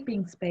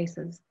sleeping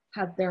spaces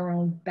had their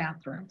own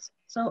bathrooms.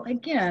 So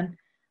again,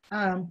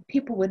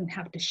 people wouldn't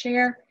have to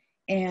share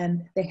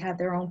and they had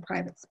their own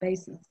private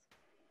spaces.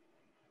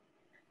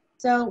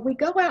 So we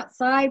go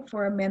outside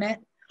for a minute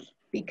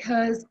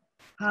because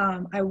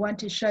I want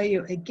to show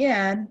you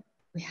again,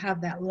 we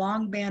have that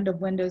long band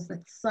of windows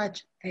that's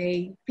such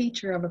a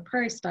feature of a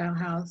prairie style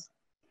house.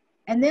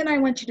 And then I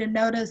want you to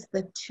notice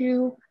the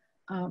 2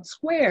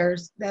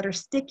 squares that are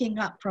sticking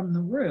up from the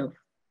roof.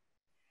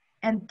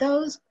 And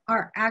those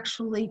are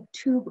actually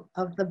 2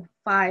 of the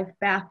 5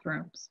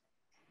 bathrooms.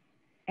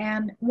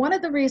 And one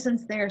of the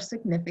reasons they are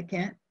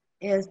significant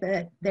is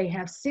that they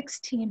have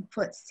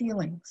 16-foot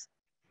ceilings.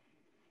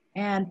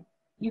 And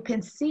you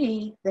can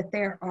see that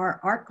there are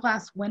arc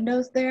glass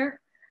windows there.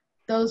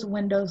 Those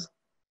windows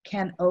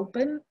can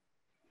open.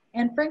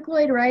 And Frank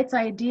Lloyd Wright's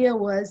idea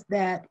was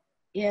that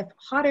if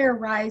hot air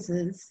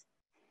rises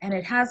and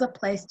it has a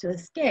place to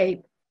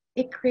escape,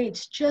 it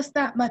creates just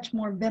that much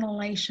more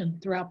ventilation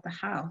throughout the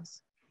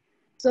house.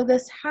 So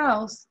this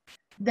house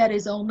that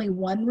is only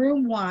 1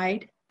 room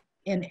wide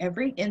in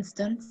every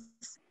instance,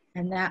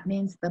 and that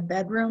means the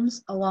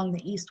bedrooms along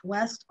the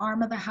east-west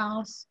arm of the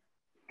house,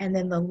 and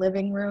then the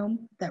living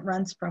room that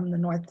runs from the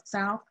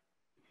north-south.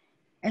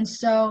 And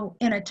so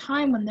in a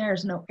time when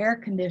there's no air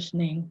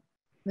conditioning,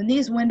 when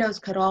these windows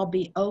could all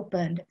be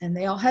opened and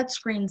they all had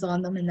screens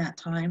on them in that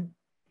time,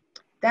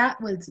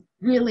 that was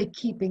really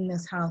keeping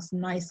this house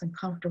nice and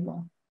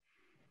comfortable.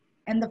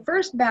 And the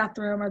first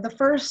bathroom, or the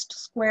first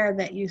square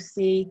that you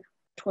see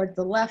towards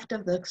the left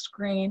of the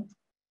screen,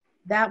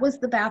 that was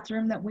the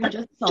bathroom that we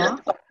just saw.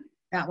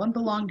 That one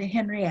belonged to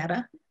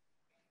Henrietta.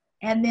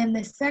 And then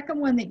the second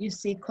one that you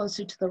see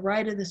closer to the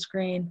right of the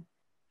screen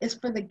is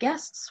for the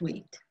guest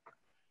suite.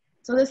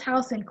 So this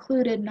house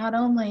included not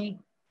only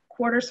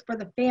quarters for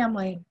the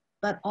family,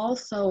 but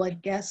also a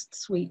guest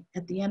suite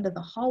at the end of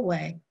the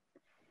hallway.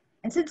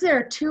 And since there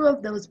are 2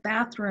 of those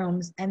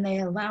bathrooms and they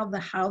allow the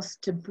house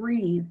to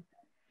breathe,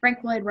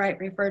 Frank Lloyd Wright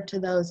referred to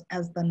those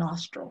as the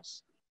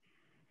nostrils.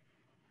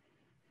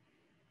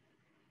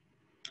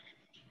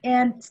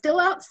 And still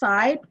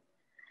outside,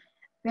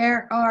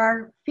 there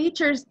are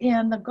features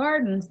in the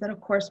gardens that, of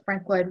course,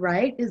 Frank Lloyd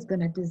Wright is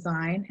going to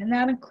design, and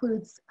that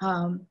includes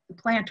the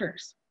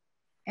planters.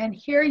 And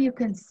here you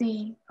can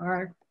see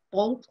our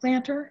bulb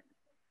planter.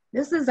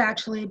 This has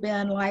actually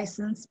been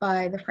licensed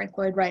by the Frank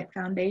Lloyd Wright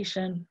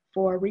Foundation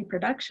for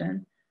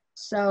reproduction.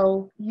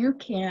 So you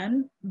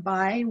can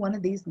buy one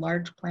of these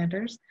large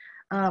planters.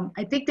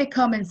 I think they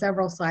come in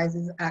several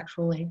sizes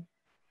actually,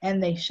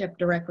 and they ship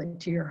directly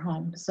to your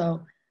home.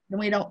 So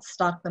we don't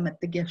stock them at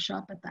the gift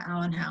shop at the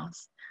Allen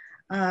House.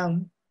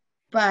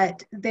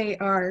 But they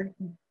are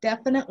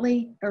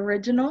definitely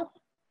original.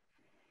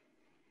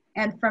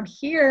 And from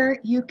here,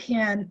 you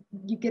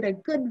get a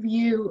good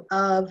view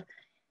of,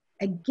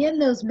 again,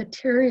 those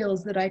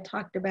materials that I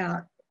talked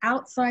about,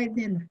 outside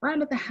in the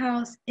front of the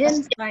house,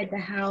 inside the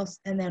house,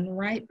 and then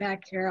right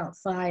back here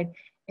outside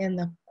in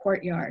the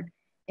courtyard.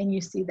 And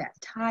you see that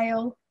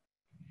tile,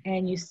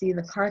 and you see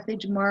the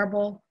Carthage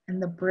marble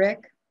and the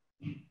brick.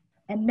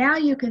 And now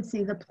you can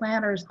see the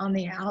planters on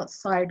the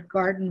outside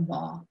garden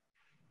wall.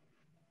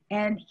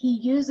 And he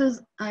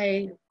uses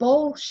a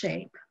bowl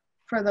shape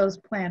for those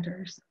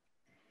planters.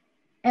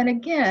 And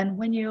again,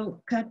 when you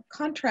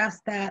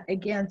contrast that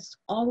against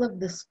all of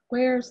the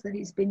squares that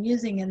he's been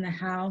using in the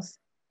house,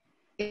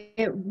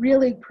 it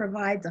really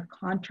provides a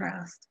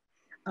contrast,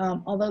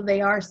 although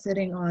they are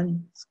sitting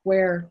on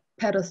square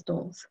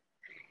pedestals.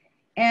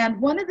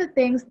 And one of the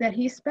things that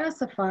he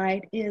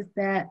specified is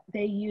that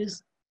they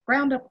use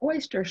ground up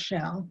oyster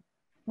shell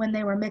when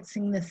they were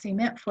mixing the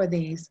cement for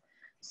these,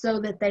 so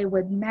that they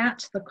would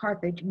match the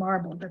Carthage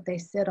marble that they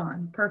sit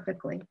on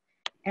perfectly.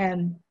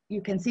 And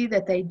you can see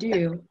that they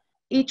do.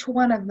 Each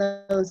one of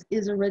those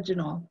is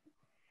original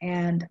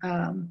and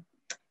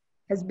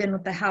has been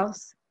with the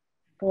house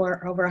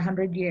for over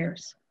 100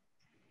 years.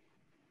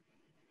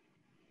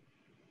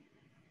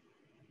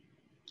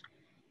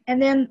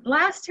 And then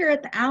last here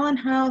at the Allen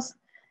House,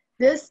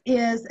 this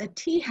is a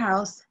tea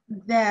house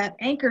that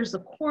anchors the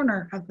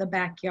corner of the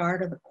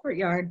backyard or the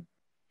courtyard.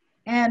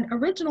 And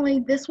originally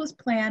this was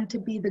planned to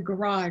be the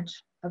garage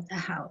of the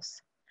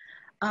house.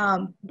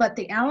 But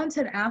the Allens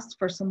had asked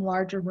for some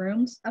larger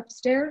rooms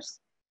upstairs.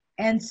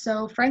 And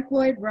so Frank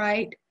Lloyd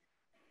Wright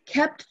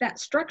kept that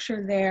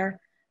structure there,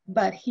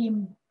 but he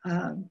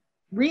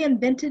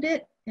reinvented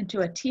it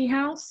into a tea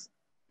house.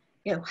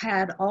 It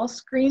had all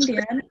screened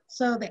in,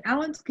 so the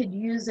Allens could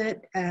use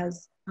it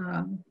as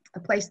a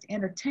place to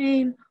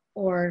entertain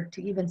or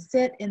to even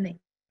sit in the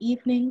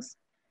evenings.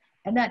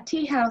 And that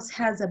tea house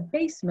has a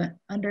basement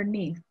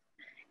underneath.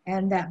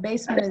 And that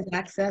basement is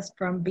accessed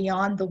from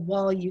beyond the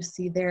wall you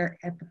see there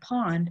at the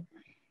pond.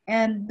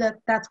 And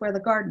that's where the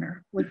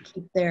gardener would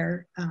keep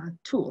their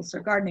tools,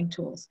 their gardening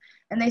tools.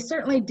 And they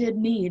certainly did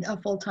need a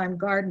full-time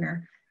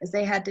gardener, as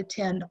they had to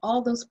tend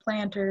all those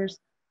planters,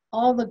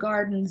 all the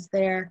gardens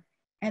there.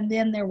 And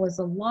then there was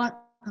a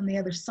lot on the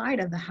other side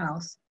of the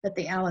house that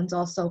the Allens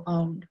also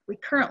owned. We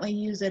currently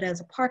use it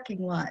as a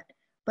parking lot,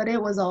 but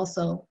it was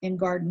also in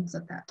gardens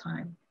at that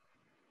time.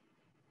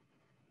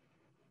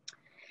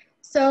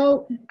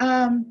 So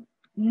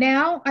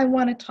now I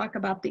want to talk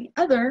about the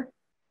other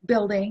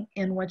building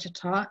in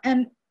Wichita.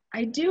 And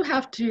I do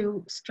have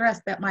to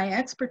stress that my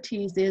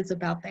expertise is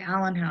about the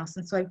Allen House.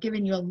 And so I've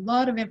given you a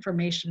lot of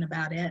information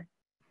about it.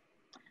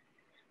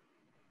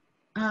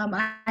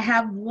 I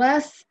have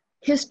less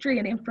history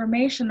and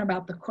information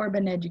about the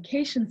Corbin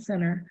Education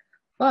Center,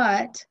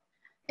 but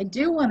I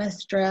do want to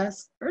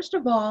stress, first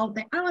of all,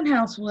 the Allen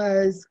House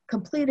was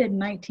completed in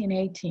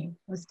 1918,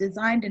 was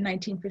designed in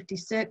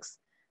 1956.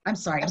 I'm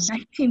sorry,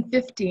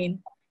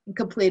 1915 and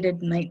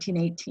completed in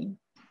 1918.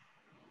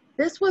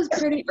 This was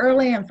pretty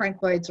early in Frank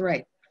Lloyd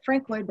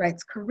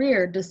Wright's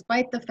career,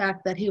 despite the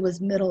fact that he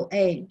was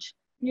middle-aged.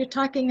 You're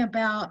talking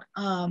about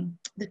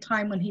the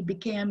time when he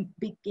began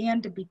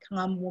to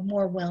become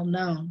more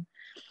well-known.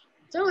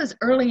 So it was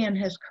early in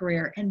his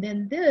career, and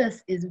then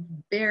this is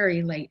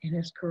very late in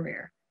his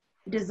career.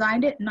 He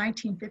designed it in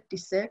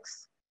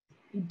 1956.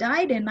 He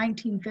died in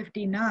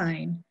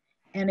 1959.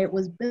 And it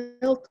was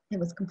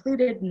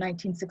completed in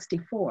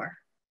 1964.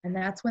 And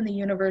that's when the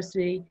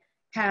university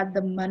had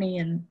the money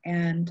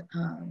and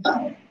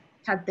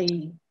had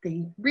the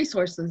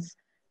resources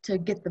to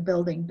get the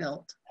building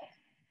built.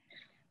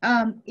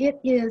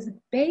 It is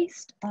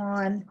based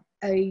on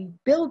a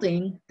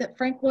building that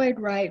Frank Lloyd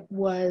Wright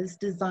was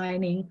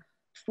designing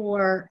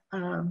for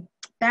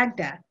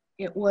Baghdad.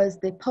 It was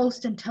the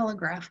Post and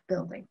Telegraph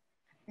building.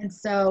 And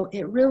so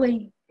it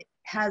really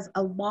has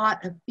a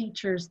lot of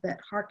features that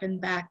harken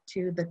back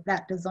to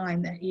that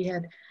design that he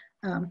had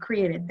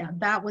created. Now,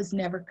 that was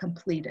never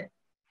completed.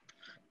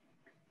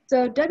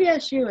 So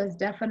WSU is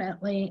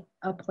definitely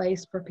a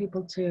place for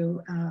people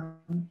to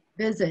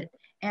visit,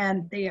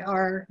 and they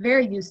are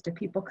very used to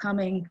people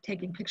coming,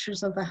 taking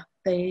pictures of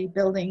the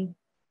building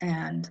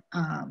and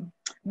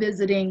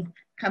visiting,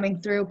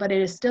 coming through, but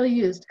it is still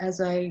used as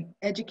a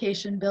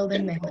education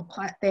building.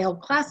 They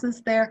hold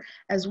classes there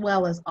as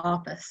well as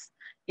office.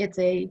 It's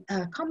a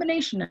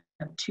combination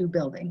of two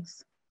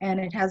buildings, and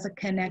it has a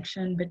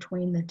connection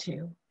between the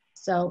two.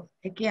 So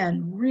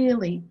again,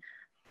 really,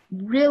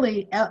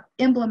 really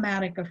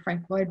emblematic of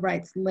Frank Lloyd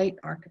Wright's late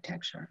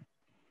architecture.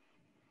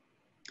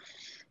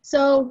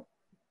 So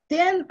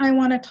then I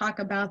want to talk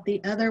about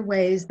the other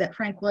ways that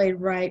Frank Lloyd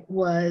Wright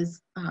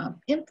was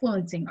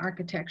influencing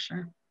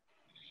architecture.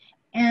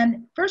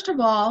 And first of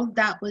all,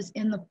 that was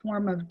in the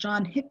form of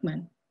John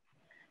Hickman.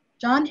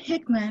 John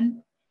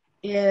Hickman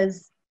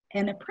is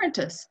an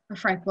apprentice of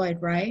Frank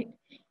Lloyd Wright.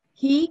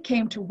 He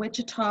came to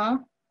Wichita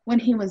when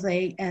he was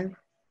a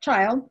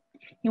child.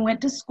 He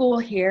went to school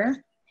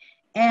here,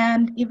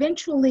 and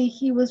eventually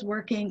he was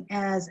working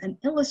as an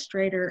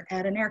illustrator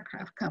at an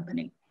aircraft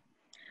company.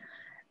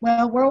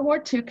 Well, World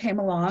War II came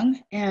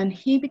along and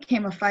he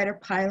became a fighter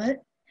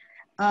pilot.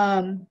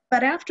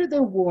 But after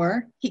the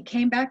war, he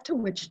came back to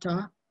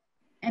Wichita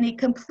and he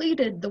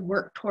completed the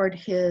work toward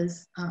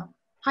his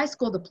high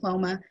school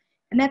diploma.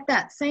 And at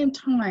that same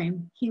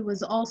time, he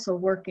was also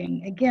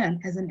working again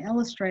as an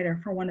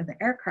illustrator for one of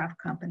the aircraft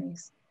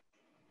companies.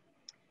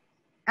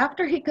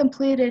 After he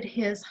completed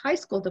his high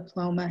school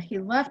diploma, he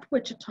left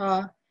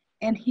Wichita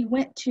and he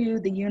went to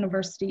the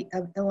University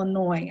of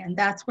Illinois, and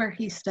that's where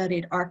he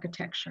studied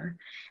architecture.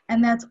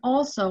 And that's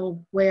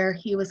also where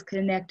he was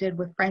connected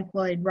with Frank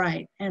Lloyd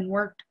Wright and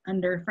worked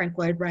under Frank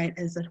Lloyd Wright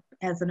as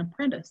an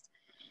apprentice.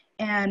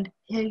 And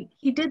he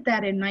did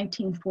that in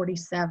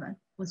 1947,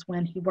 was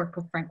when he worked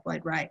with Frank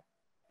Lloyd Wright.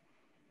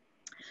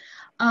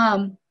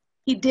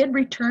 He did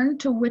return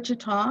to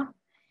Wichita,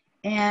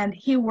 and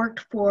he worked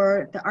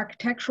for the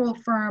architectural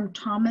firm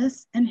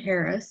Thomas and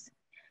Harris.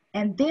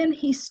 And then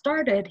he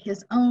started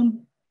his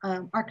own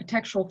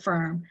architectural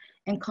firm,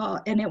 and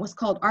it was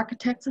called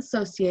Architects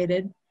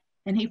Associated.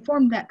 And he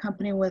formed that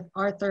company with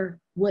Arthur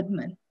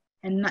Woodman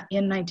in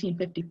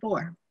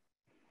 1954.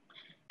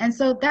 And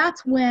so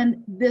that's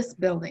when this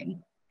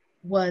building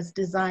was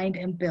designed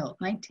and built.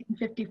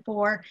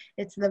 1954,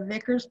 it's the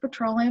Vickers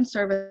Petroleum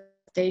Service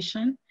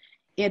Station.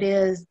 It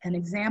is an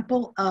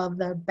example of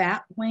the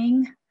bat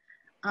wing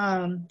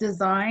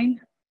design.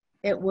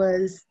 It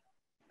was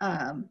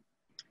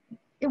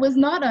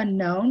not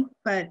unknown,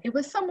 but it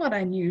was somewhat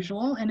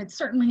unusual, and it's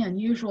certainly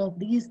unusual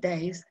these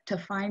days to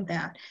find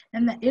that.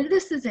 And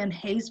this is in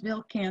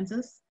Hayesville,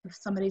 Kansas, if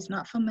somebody's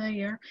not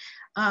familiar.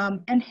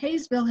 And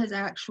Hayesville has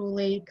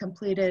actually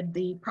completed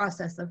the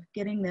process of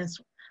getting this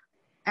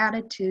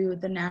added to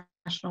the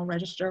National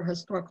Register of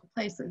Historical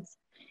Places.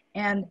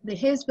 And the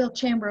Hayesville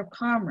Chamber of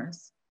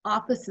Commerce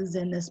offices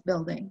in this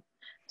building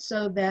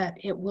so that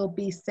it will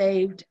be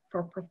saved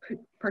for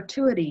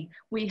perpetuity,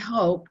 we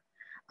hope.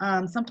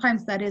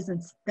 Sometimes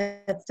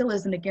that still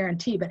isn't a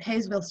guarantee, but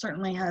Hayesville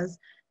certainly has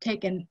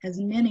taken as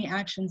many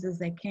actions as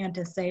they can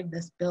to save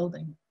this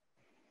building.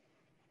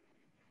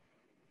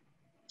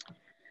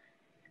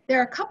 There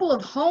are a couple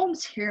of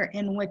homes here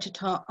in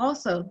Wichita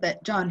also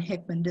that John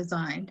Hickman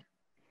designed.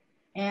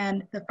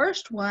 And the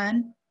first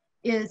one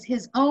is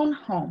his own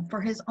home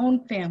for his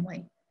own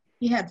family.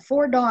 He had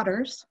 4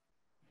 daughters,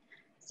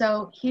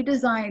 so he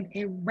designed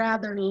a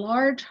rather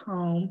large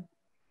home.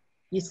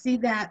 You see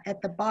that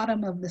at the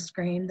bottom of the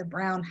screen, the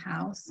brown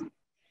house.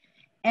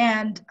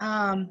 And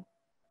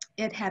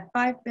it had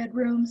 5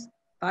 bedrooms,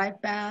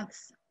 5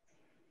 baths.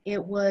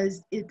 It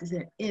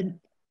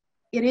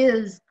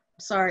is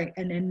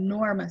an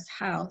enormous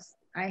house.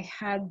 I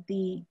had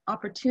the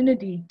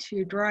opportunity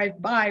to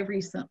drive by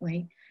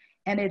recently,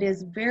 and it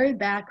is very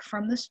back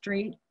from the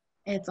street.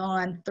 It's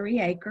on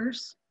 3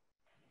 acres.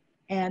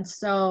 And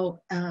so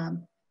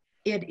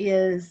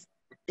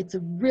it's a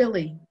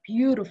really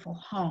beautiful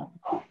home.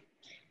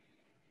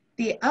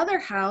 The other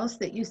house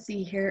that you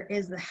see here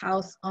is the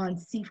house on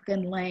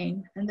Seafkin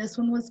Lane, and this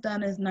one was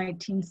done as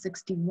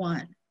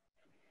 1961.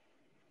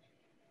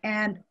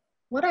 And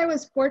what I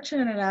was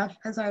fortunate enough,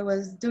 as I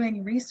was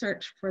doing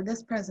research for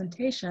this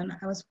presentation,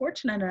 I was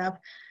fortunate enough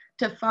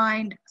to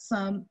find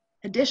some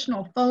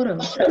additional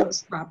photos of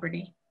this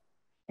property.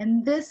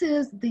 And this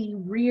is the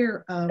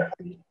rear of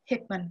the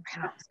Hickman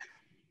house.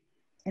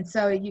 And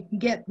so you can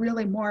get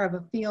really more of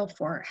a feel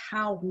for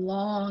how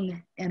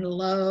long and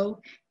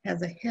low. It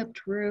has a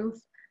hipped roof.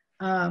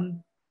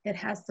 It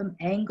has some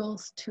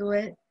angles to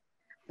it.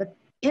 But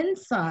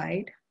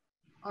inside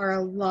are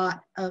a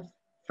lot of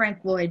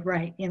Frank Lloyd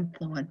Wright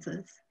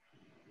influences.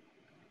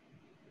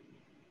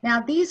 Now,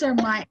 these are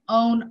my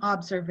own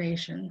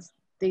observations.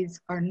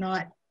 These are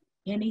not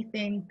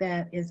anything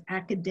that is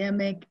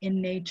academic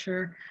in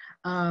nature.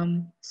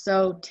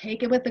 So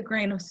take it with a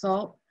grain of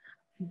salt.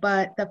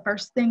 But the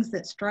first things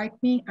that strike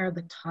me are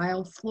the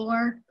tile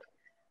floor,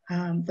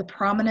 the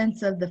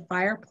prominence of the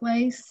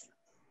fireplace,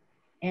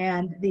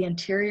 and the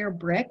interior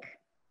brick,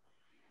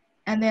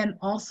 and then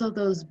also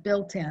those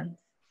built-ins.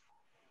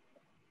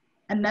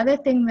 Another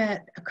thing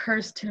that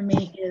occurs to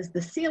me is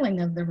the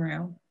ceiling of the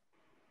room,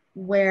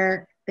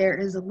 where there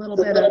is a little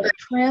bit of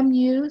trim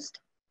used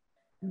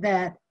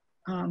that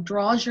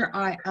draws your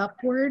eye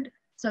upward.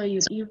 So you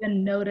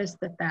even notice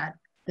that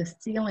the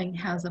ceiling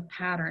has a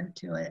pattern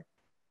to it.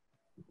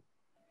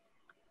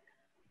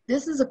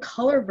 This is a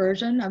color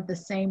version of the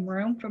same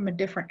room from a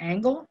different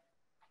angle.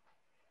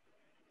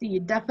 So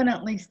you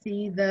definitely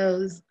see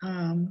those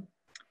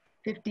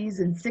 50s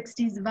and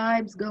 60s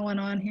vibes going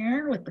on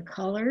here with the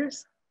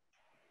colors.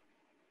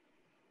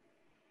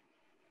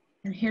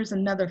 And here's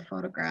another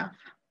photograph.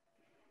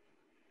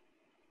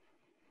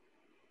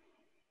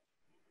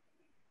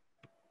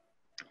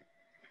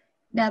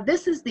 Now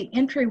this is the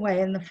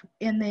entryway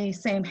in the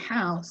same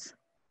house.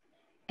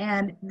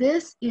 And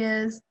this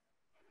is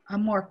a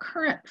more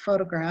current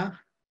photograph.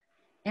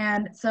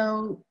 And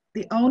so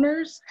the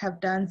owners have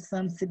done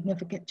some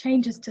significant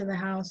changes to the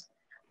house,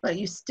 but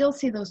you still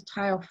see those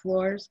tile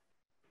floors.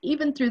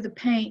 Even through the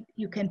paint,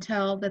 you can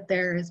tell that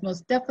there is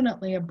most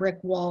definitely a brick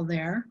wall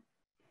there.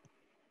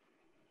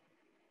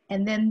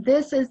 And then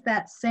this is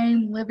that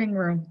same living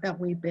room that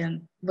we've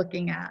been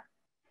looking at.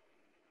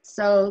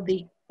 So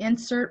the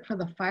insert for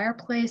the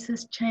fireplace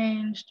has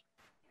changed.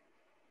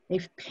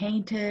 They've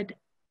painted,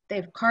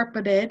 they've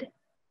carpeted,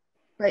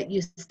 but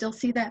you still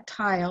see that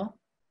tile.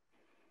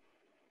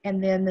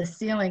 And then the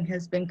ceiling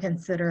has been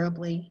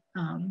considerably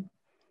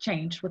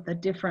changed with a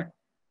different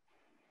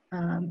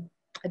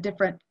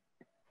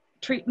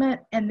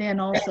treatment, and then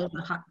also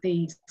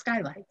the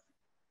skylights.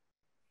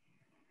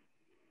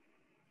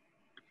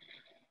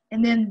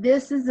 And then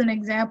this is an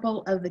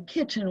example of the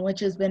kitchen, which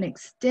has been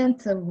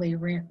extensively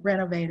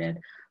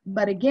renovated.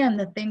 But again,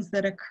 the things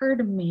that occur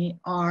to me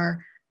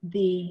are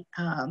the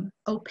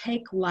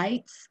opaque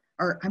lights,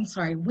 or I'm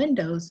sorry,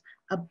 windows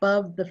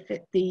above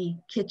the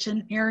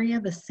kitchen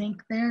area, the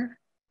sink there.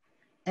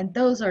 And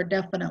those are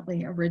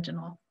definitely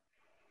original.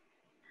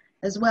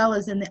 As well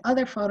as in the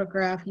other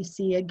photograph, you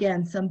see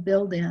again some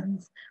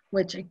build-ins,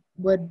 which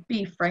would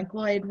be Frank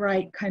Lloyd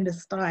Wright kind of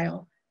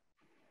style.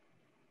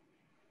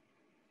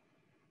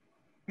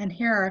 And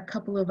here are a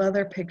couple of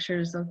other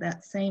pictures of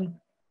that same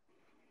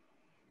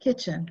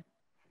kitchen.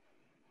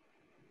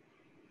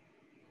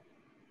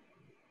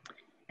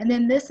 And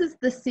then this is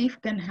the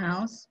Siefken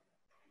house.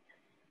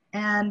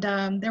 And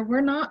there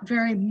were not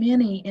very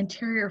many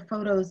interior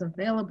photos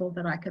available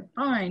that I could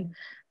find,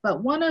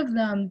 but one of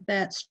them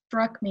that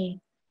struck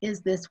me is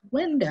this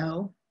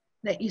window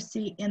that you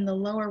see in the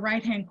lower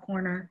right-hand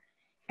corner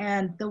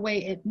and the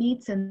way it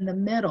meets in the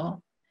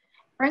middle.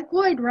 Frank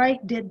Lloyd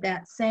Wright did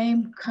that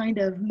same kind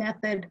of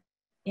method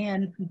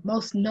in,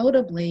 most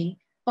notably,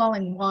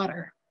 Falling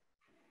Water.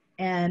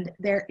 And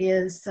there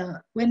is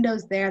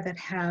windows there that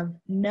have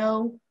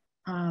no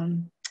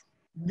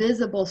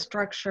visible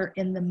structure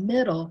in the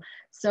middle.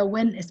 So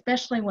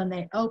especially when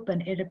they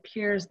open, it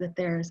appears that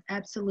there's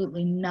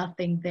absolutely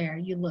nothing there.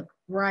 You look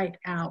right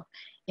out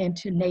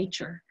into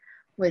nature,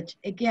 which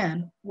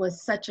again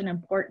was such an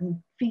important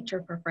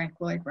feature for Frank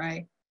Lloyd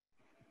Wright.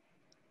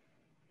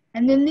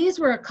 And then these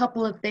were a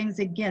couple of things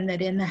again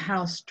that in the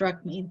house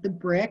struck me: the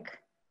brick,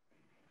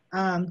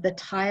 the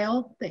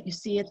tile that you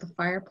see at the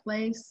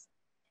fireplace,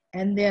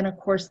 and then of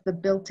course the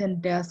built-in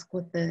desk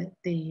with the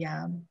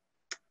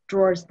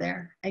drawers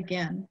there,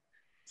 again,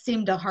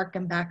 seemed to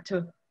harken back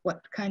to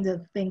what kinds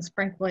of things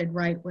Frank Lloyd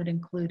Wright would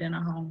include in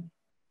a home.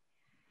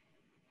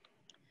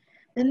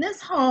 Then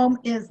this home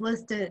is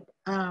listed,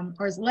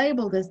 or is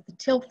labeled as the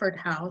Tilford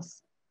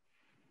House.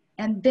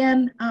 And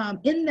then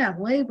in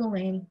that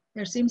labeling,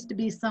 there seems to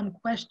be some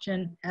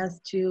question as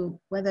to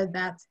whether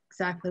that's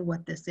exactly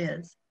what this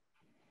is.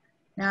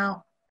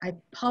 Now, I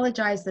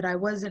apologize that I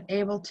wasn't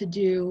able to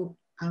do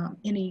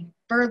any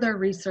further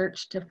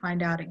research to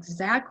find out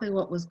exactly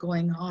what was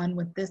going on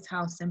with this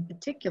house in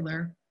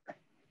particular.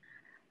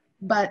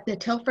 But the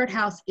Tilford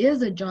House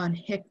is a John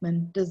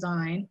Hickman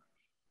design.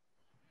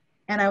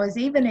 And I was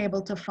even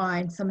able to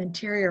find some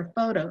interior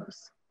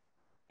photos.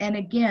 And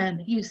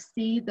again, you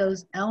see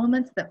those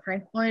elements that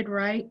Frank Lloyd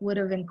Wright would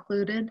have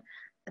included,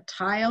 a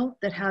tile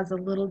that has a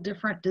little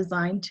different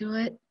design to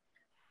it.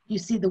 You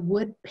see the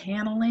wood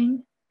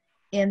paneling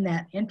in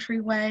that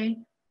entryway.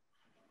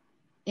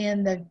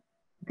 In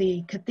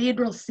the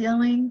cathedral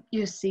ceiling,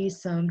 you see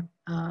some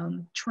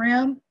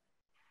trim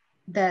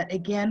that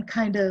again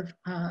kind of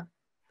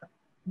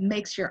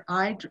makes your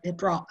eye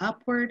draw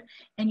upward,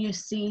 and you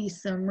see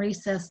some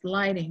recessed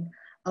lighting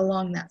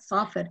along that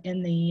soffit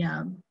in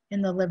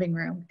the living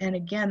room. And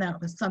again,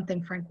 that was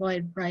something Frank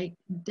Lloyd Wright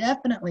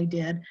definitely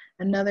did.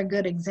 Another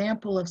good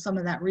example of some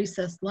of that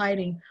recessed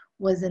lighting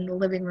was in the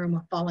living room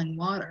of Falling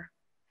Water.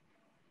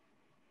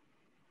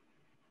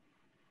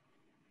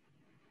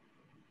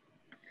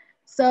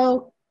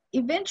 So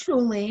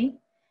eventually,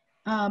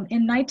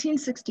 in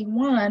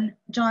 1961,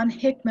 John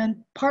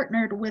Hickman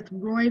partnered with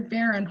Roy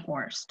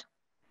Varenhorst,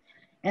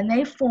 and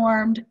they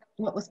formed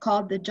what was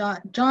called the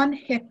John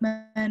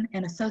Hickman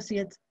and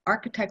Associates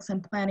Architects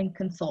and Planning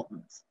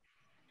Consultants.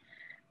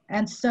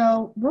 And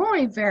so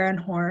Roy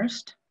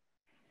Varenhorst,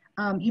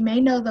 you may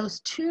know those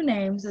two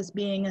names as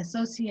being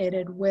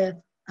associated with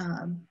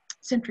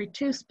Century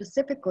 2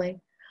 specifically,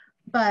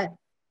 but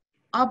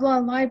Ablah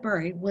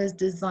Library was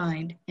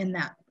designed in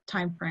that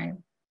time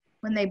frame.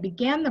 When they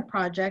began the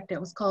project, it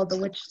was called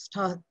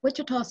the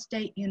Wichita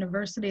State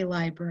University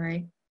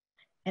Library,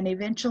 and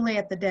eventually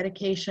at the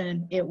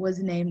dedication, it was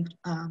named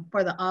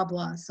for the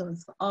Ablah, so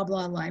it's the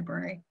Ablah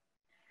Library.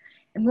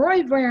 And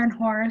Roy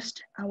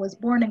Varenhorst was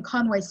born in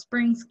Conway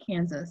Springs,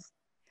 Kansas,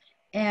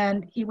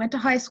 and he went to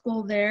high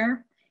school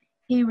there.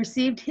 He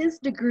received his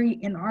degree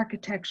in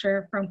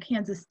architecture from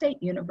Kansas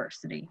State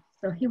University,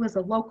 so he was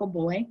a local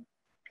boy.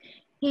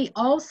 He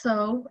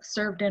also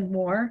served in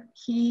war.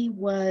 He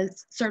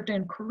served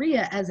in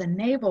Korea as a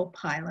naval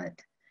pilot,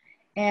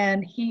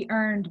 and he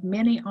earned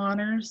many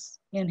honors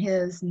in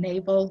his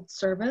naval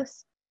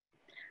service.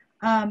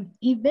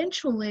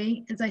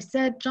 Eventually, as I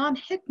said, John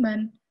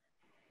Hickman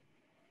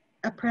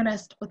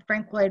apprenticed with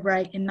Frank Lloyd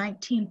Wright in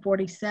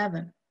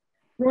 1947.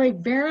 Roy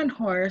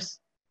Varenhorst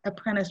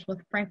apprenticed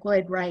with Frank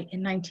Lloyd Wright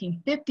in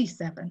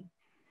 1957.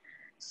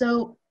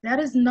 So that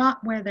is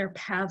not where their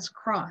paths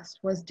crossed,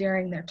 was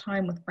during their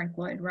time with Frank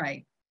Lloyd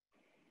Wright.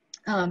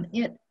 I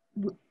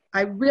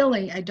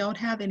don't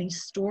have any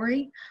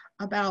story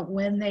about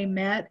when they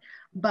met,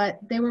 but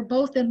they were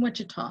both in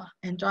Wichita,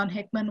 and John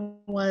Hickman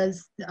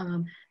was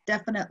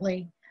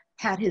definitely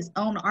had his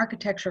own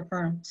architecture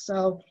firm.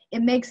 So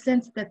it makes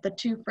sense that the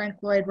two Frank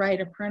Lloyd Wright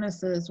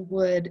apprentices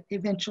would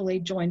eventually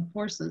join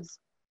forces.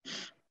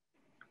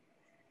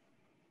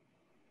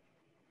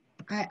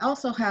 I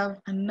also have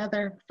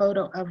another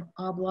photo of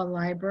Ablah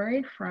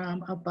Library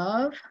from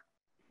above.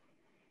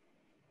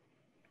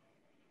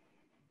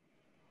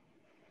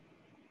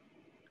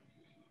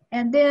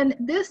 And then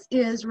this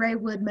is Rea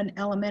Woodman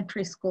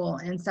Elementary School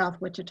in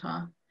South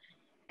Wichita.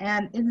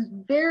 And it's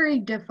very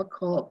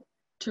difficult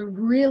to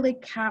really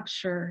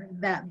capture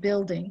that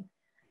building.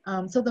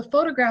 So the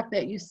photograph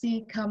that you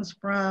see comes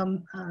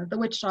from the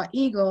Wichita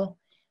Eagle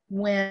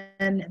when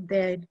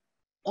the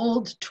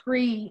old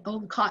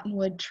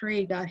cottonwood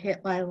tree got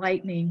hit by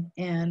lightning,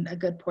 and a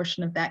good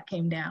portion of that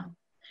came down.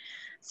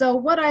 So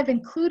what I've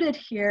included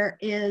here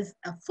is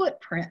a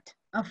footprint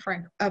of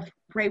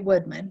Rea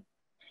Woodman.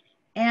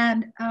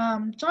 And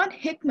John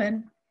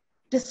Hickman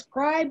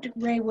described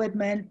Rea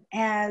Woodman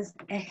as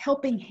a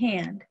helping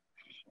hand.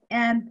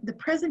 And the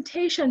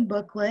presentation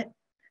booklet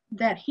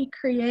that he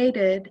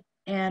created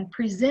and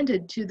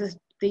presented to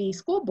the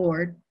school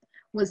board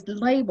was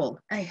labeled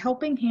 "A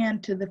Helping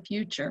Hand to the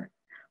Future."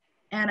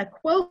 And a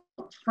quote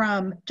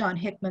from John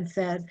Hickman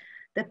says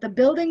that the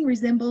building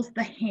resembles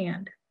the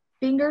hand,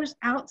 fingers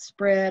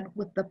outspread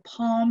with the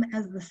palm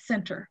as the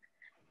center.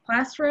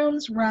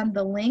 Classrooms run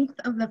the length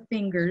of the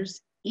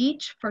fingers,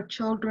 each for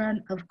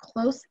children of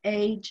close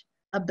age,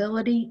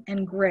 ability,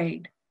 and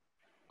grade.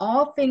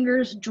 All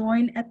fingers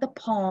join at the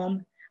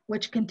palm,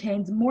 which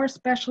contains more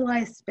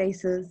specialized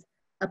spaces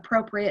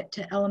appropriate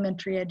to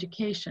elementary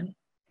education.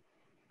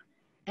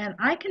 And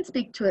I can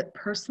speak to it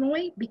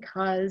personally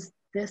because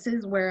this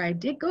is where I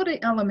did go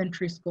to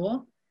elementary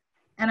school.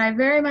 And I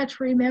very much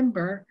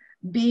remember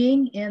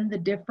being in the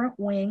different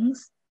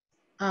wings.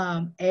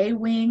 A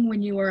wing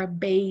when you were a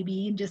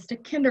baby, just a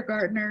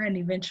kindergartner, and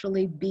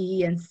eventually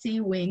B and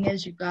C wing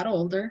as you got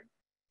older.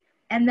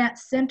 And that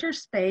center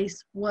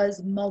space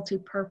was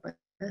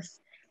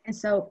multi-purpose. And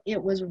so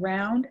it was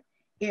round,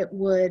 it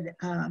would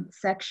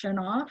section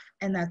off,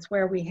 and that's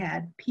where we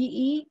had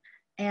PE,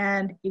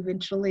 and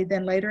eventually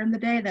then later in the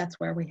day, that's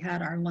where we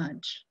had our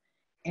lunch.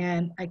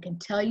 And I can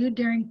tell you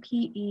during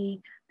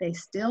PE, they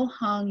still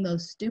hung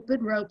those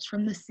stupid ropes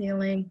from the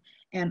ceiling,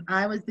 and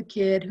I was the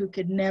kid who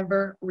could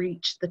never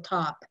reach the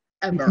top,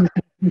 ever.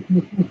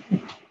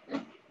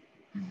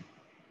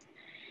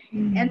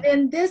 And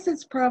then this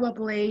is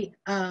probably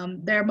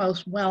their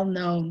most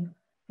well-known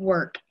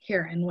work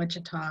here in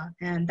Wichita.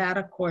 And that,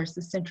 of course,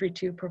 is Century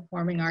 2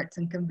 Performing Arts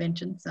and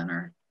Convention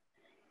Center.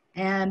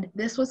 And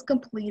this was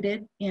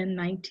completed in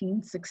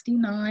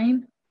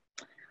 1969.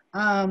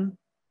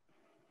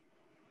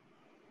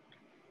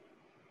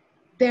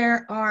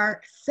 There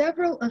are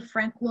several of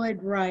Frank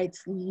Lloyd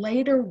Wright's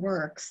later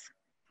works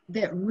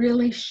that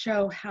really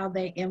show how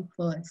they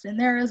influenced. And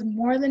there is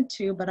more than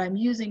two, but I'm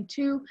using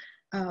two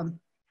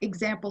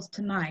examples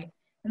tonight.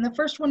 And the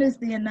first one is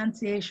the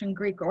Annunciation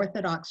Greek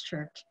Orthodox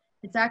Church.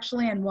 It's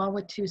actually in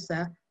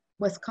Wauwatosa,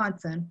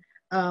 Wisconsin.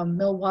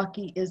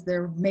 Milwaukee is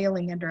their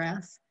mailing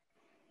address.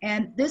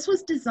 And this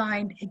was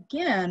designed,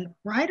 again,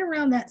 right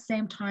around that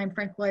same time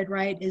Frank Lloyd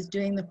Wright is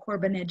doing the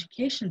Corbin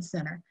Education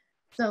Center.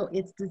 So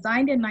it's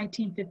designed in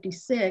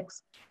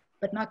 1956,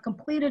 but not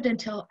completed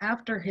until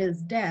after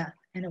his death,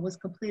 and it was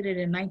completed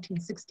in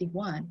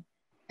 1961.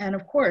 And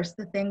of course,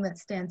 the thing that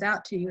stands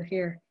out to you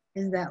here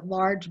is that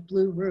large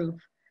blue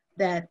roof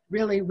that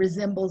really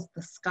resembles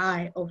the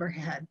sky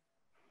overhead.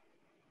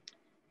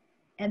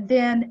 And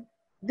then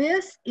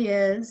this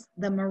is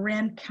the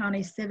Marin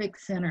County Civic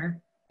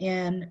Center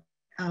in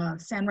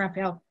San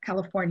Rafael,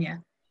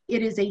 California.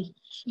 It is a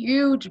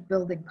huge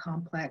building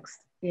complex.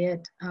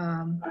 It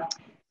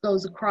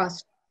goes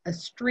across a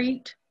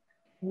street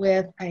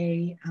with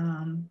a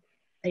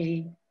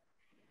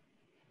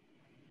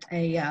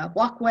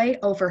walkway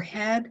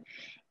overhead.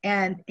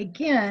 And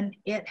again,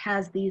 it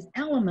has these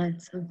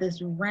elements of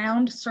this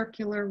round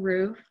circular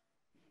roof.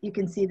 You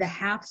can see the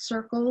half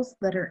circles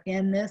that are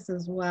in this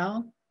as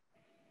well.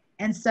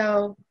 And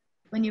so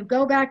when you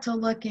go back to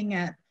looking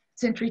at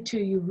Century 2,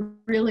 you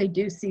really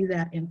do see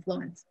that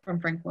influence from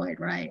Frank Lloyd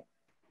Wright.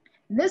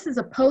 And this is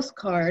a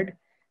postcard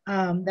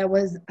that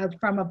was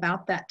from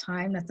about that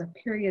time. That's a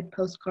period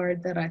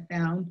postcard that I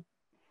found.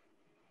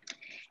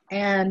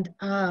 And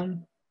I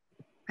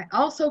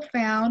also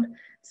found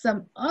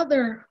some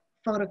other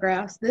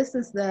photographs. This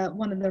is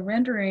one of the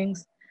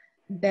renderings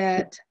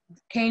that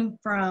came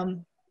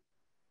from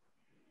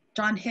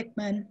John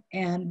Hickman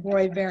and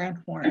Roy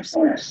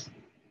Varenhorst.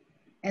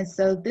 And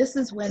so this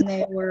is when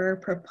they were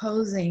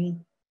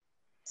proposing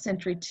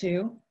Century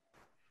 2.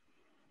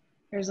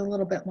 Here's a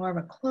little bit more of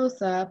a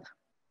close-up.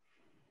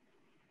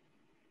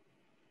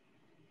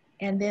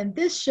 And then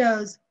this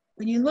shows,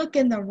 when you look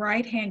in the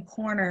right-hand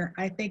corner,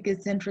 I think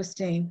it's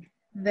interesting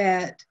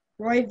that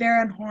Roy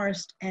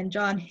Varenhorst and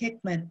John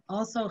Hickman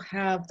also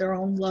have their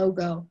own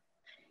logo.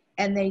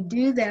 And they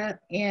do that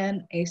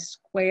in a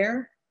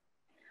square,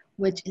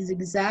 which is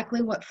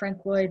exactly what Frank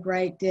Lloyd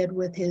Wright did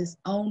with his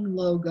own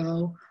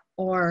logo,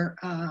 or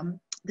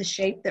the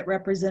shape that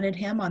represented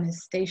him on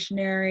his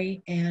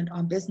stationery and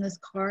on business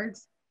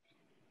cards.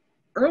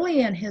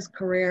 Early in his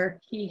career,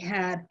 he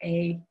had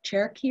a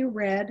Cherokee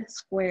red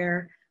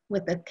square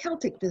with a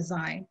Celtic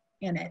design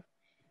in it.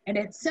 And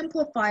it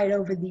simplified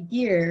over the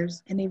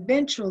years, and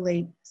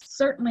eventually,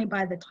 certainly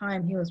by the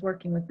time he was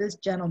working with this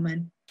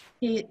gentleman,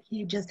 he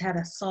just had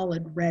a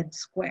solid red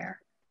square.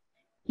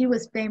 He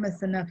was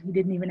famous enough he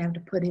didn't even have to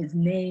put his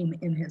name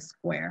in his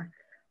square,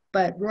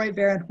 but Roy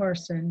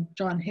Varenhorst and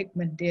John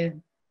Hickman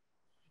did.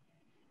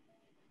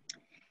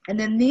 And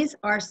then these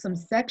are some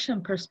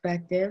section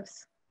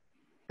perspectives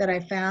that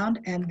I found,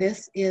 and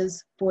this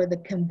is for the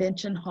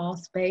convention hall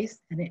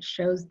space, and it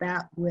shows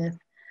that with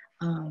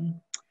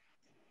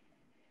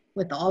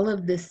all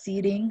of the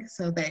seating,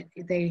 so that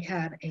they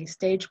had a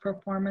stage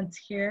performance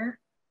here.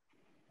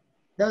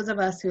 Those of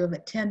us who have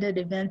attended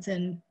events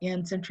in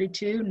Century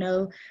 2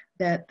 know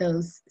that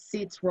those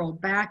seats roll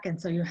back, and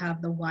so you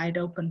have the wide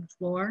open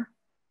floor.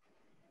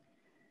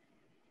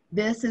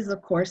 This is,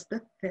 of course,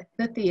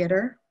 the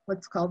theater,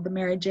 what's called the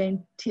Mary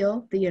Jane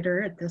Teal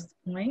Theater at this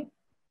point.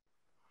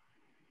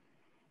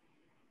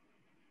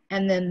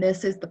 And then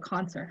this is the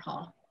concert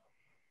hall.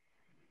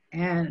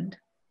 And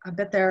I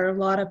bet there are a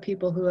lot of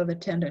people who have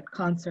attended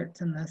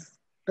concerts in this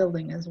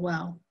building as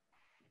well.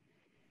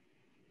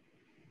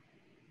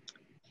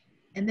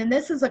 And then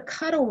this is a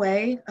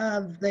cutaway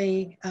of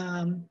the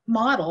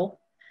model,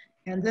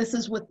 and this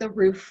is with the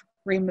roof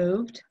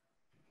removed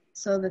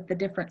so that the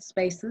different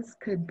spaces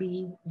could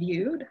be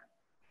viewed.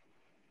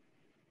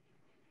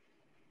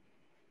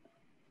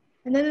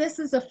 And then this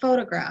is a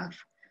photograph.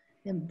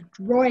 And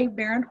Roy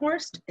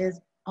Varenhorst is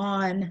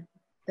on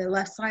the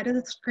left side of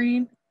the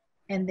screen,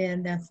 and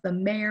then that's the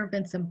mayor,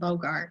 Vincent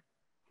Bogart.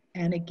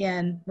 And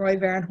again, Roy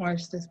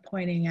Varenhorst is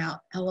pointing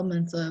out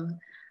elements of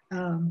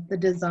the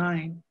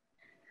design.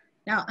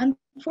 Now,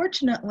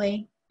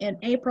 unfortunately, in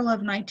April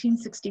of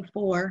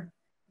 1964,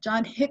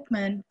 John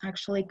Hickman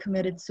actually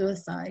committed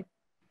suicide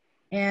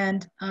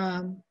and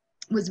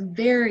was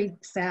very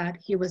sad.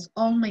 He was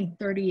only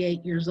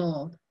 38 years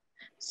old.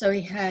 So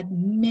he had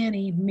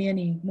many,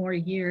 many more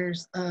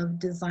years of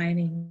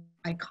designing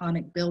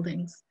iconic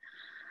buildings.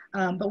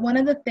 But one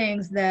of the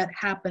things that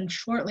happened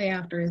shortly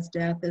after his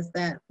death is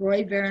that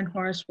Roy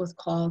Varenhorst was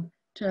called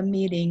to a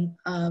meeting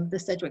of the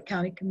Sedgwick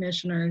County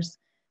Commissioners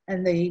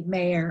and the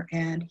mayor,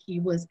 and he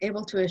was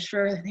able to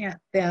assure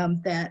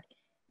them that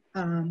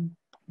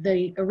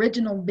the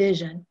original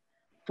vision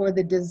for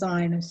the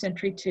design of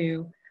Century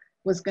 2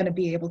 was going to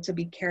be able to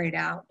be carried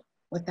out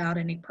without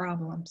any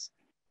problems.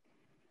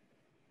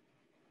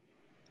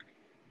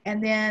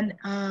 And then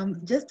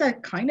just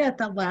kind of at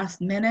the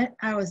last minute,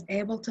 I was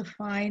able to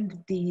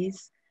find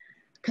these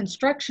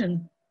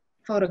construction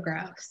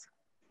photographs.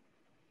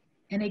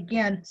 And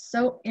again,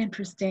 so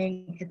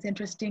interesting. It's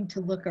interesting to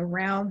look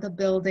around the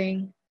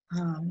building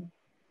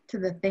to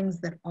the things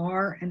that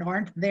are and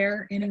aren't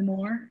there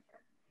anymore.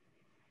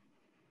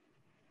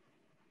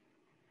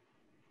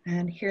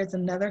 And here's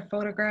another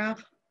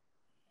photograph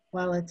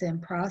while it's in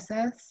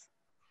process.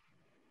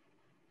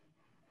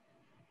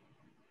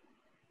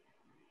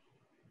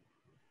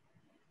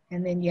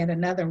 And then yet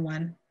another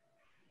one.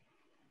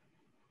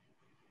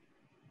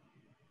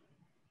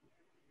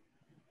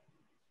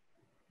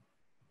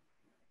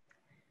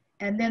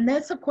 And then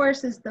this, of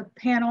course, is the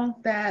panel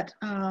that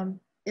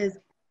is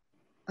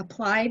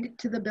applied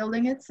to the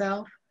building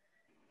itself.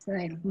 So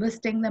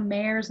listing the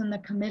mayors and the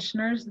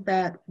commissioners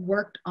that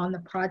worked on the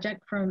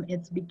project from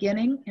its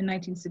beginning in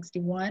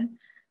 1961,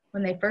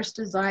 when they first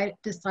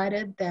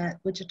decided that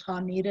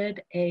Wichita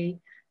needed a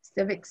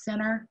civic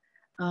center,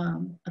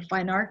 a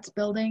fine arts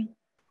building,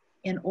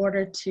 in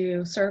order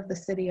to serve the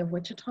city of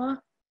Wichita.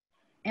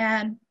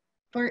 And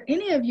for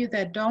any of you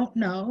that don't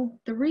know,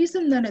 the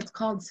reason that it's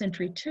called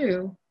Century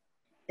 2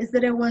 is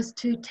that it was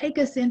to take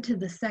us into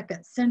the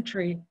second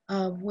century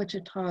of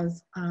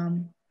Wichita's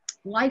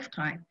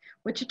lifetime.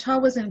 Wichita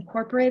was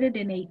incorporated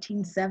in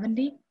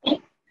 1870.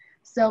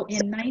 So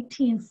in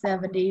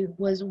 1970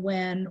 was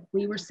when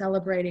we were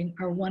celebrating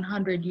our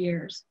 100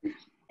 years.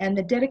 And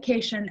the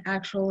dedication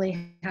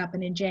actually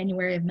happened in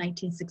January of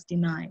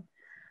 1969.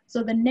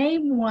 So the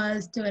name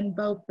was to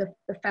invoke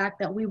the fact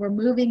that we were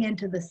moving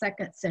into the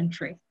second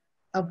century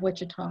of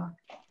Wichita,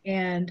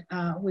 and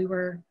we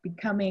were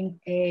becoming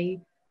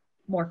a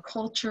more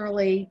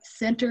culturally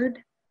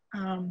centered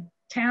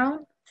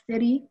town,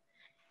 city,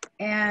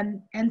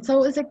 and so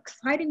it was an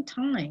exciting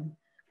time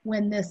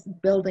when this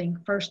building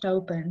first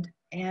opened.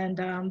 And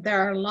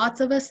there are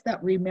lots of us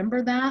that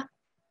remember that.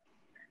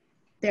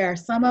 There are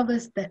some of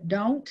us that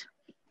don't.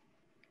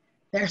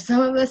 There are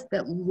some of us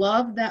that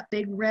love that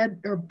big red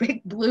or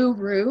big blue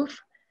roof,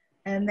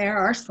 and there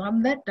are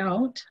some that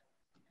don't.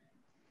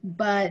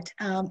 But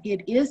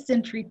it is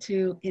Century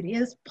 2. It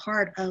is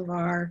part of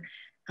our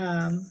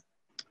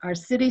our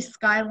city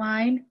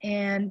skyline,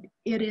 and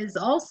it is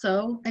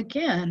also,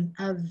 again,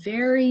 a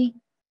very,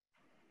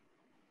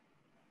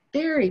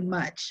 very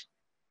much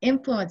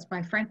influenced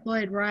by Frank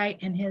Lloyd Wright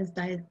and his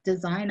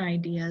design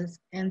ideas.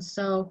 And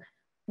so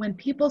when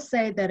people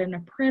say that an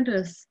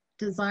apprentice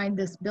designed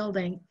this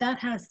building, that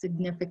has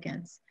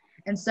significance.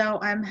 And so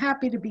I'm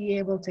happy to be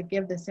able to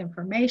give this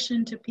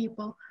information to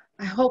people.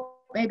 I hope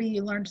maybe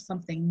you learned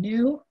something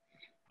new,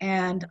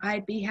 and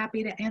I'd be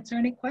happy to answer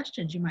any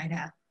questions you might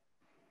have.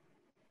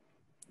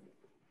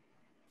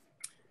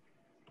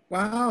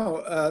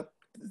 Wow,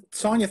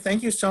 Sonja,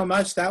 thank you so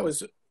much. That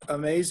was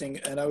amazing,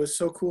 and it was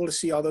so cool to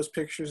see all those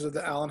pictures of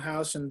the Allen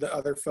House and the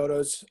other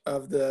photos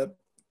of the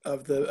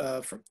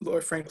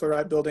Frank Lloyd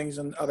Wright buildings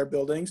and other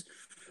buildings.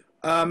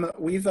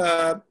 We've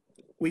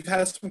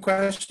had some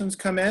questions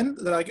come in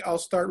that I'll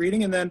start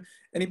reading, and then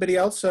anybody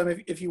else,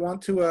 if you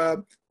want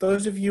to,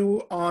 those of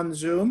you on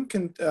Zoom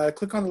can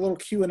click on the little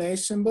Q&A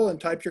symbol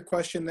and type your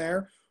question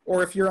there,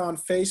 or if you're on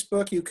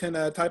Facebook, you can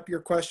type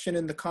your question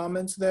in the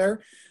comments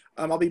there.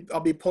 I'll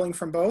be pulling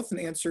from both and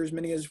answer as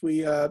many as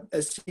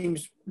as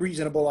seems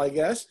reasonable, I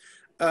guess.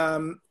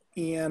 So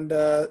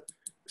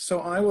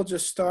I will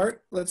just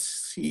start. Let's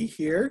see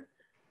here.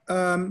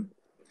 I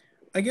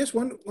guess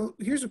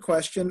here's a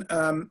question.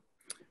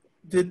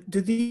 Does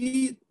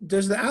the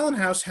Allen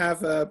House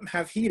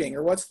have heating,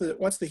 or what's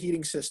the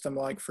heating system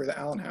like for the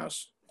Allen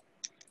House?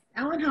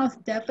 Allen House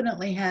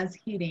definitely has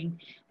heating.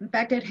 In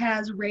fact, it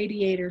has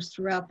radiators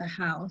throughout the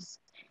house.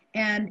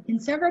 And in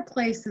several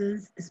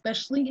places,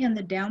 especially in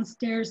the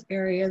downstairs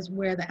areas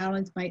where the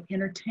Allens might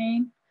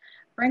entertain,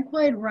 Frank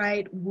Lloyd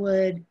Wright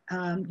would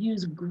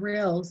use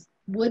grills,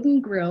 wooden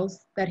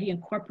grills that he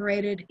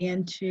incorporated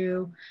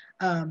into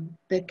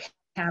the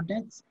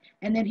cabinets.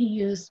 And then he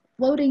used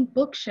floating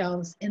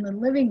bookshelves in the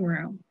living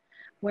room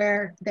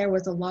where there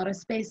was a lot of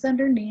space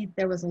underneath,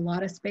 there was a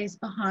lot of space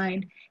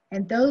behind,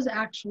 and those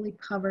actually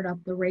covered up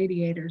the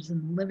radiators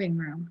in the living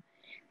room.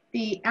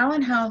 The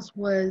Allen House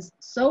was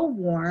so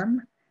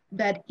warm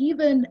that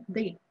even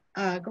the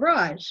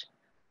garage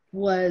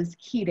was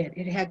heated.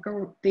 It had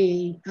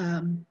the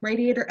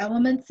radiator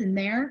elements in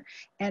there,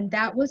 and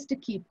that was to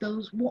keep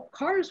those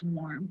cars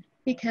warm,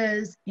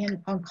 because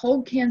on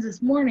cold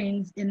Kansas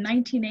mornings in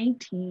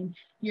 1918,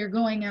 you're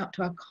going out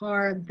to a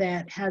car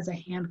that has a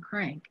hand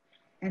crank.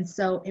 And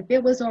so if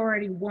it was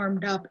already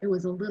warmed up, it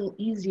was a little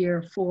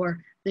easier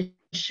for the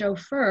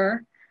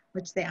chauffeur,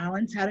 which the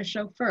Allens had a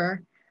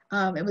chauffeur,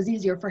 it was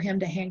easier for him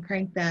to hand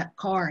crank that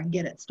car and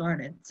get it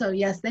started. So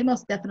yes, they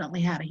most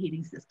definitely had a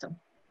heating system.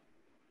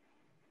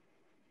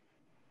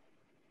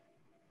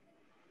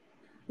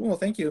 Well,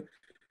 thank you.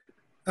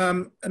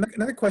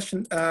 Another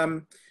question.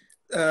 Someone,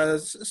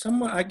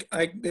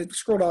 I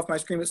scrolled off my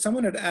screen, but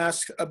someone had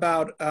asked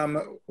about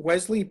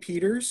Wesley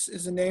Peters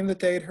is a name that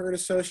they had heard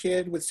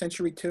associated with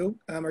Century 2.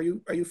 Are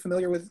you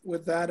familiar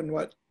with that and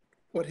what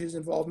his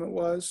involvement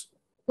was?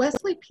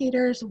 Wesley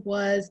Peters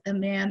was a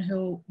man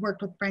who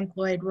worked with Frank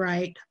Lloyd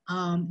Wright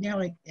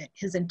nearly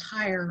his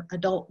entire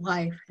adult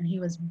life, and he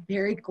was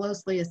very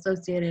closely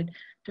associated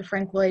to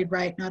Frank Lloyd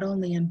Wright, not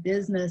only in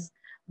business,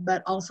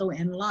 but also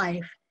in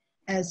life,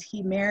 as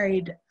he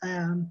married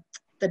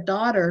the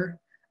daughter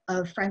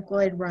of Frank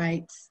Lloyd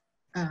Wright's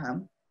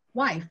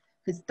wife,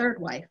 his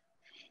third wife,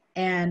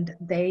 and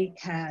they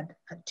had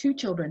 2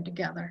 children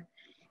together.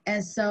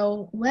 And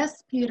so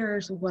Les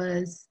Peters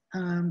was,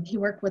 he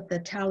worked with the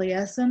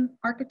Taliesin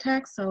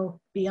architects, so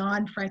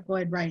beyond Frank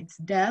Lloyd Wright's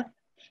death,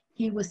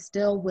 he was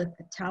still with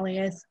the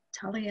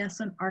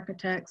Taliesin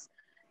architects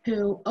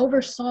who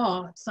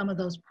oversaw some of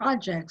those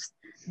projects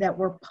that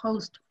were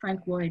post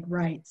Frank Lloyd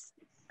Wright's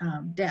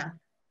death.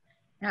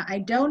 Now, I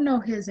don't know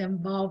his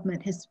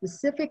involvement, his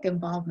specific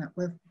involvement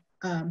with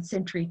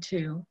Century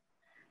 2.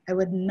 I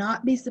would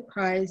not be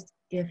surprised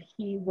if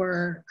he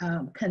were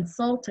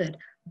consulted,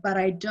 but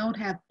I don't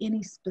have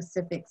any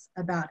specifics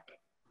about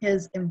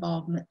his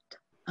involvement,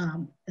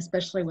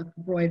 especially with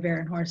Roy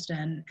Varenhorst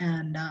and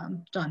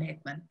John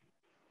Hickman.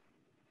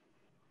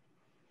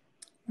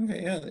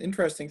 Okay, yeah,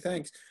 interesting,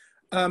 thanks.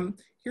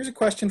 Here's a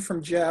question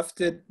from Jeff.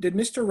 Did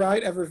Mr.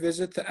 Wright ever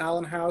visit the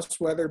Allen House,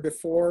 whether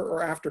before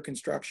or after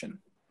construction?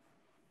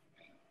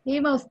 He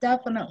most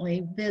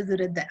definitely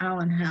visited the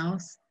Allen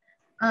House.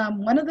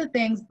 One of the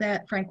things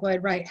that Frank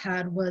Lloyd Wright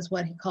had was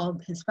what he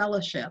called his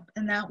fellowship,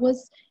 and that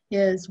was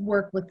his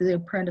work with the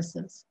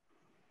apprentices.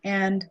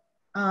 And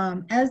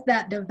as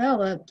that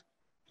developed,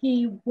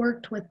 he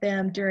worked with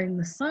them during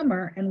the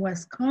summer in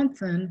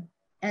Wisconsin,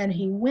 and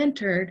he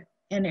wintered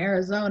in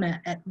Arizona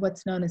at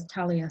what's known as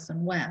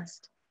Taliesin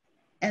West.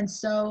 And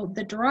so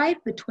the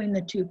drive between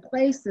the 2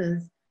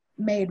 places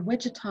made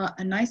Wichita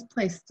a nice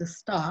place to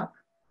stop.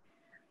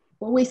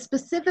 Well, we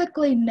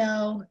specifically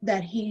know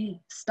that he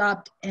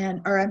visited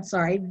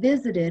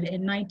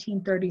in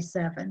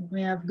 1937.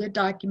 We have good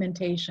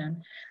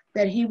documentation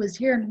that he was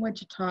here in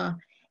Wichita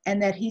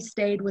and that he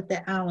stayed with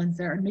the Allens.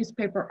 There are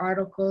newspaper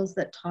articles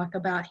that talk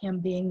about him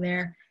being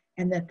there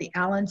and that the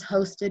Allens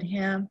hosted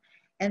him.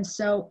 And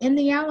so in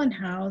the Allen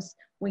House,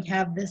 we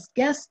have this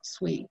guest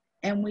suite,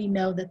 and we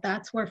know that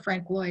that's where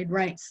Frank Lloyd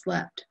Wright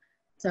slept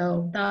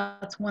So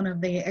that's one of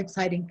the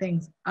exciting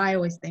things I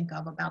always think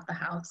of about the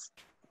house.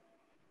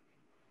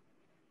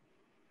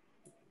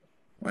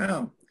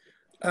 Wow.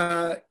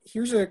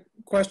 Here's a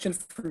question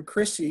from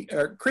Christy.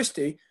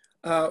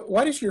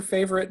 What is your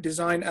favorite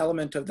design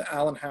element of the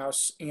Allen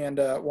House, and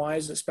why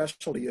is it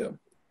special to you?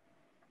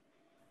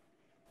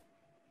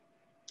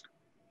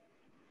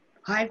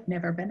 I've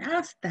never been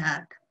asked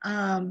that.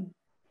 I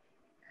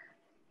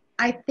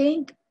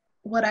think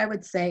what I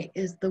would say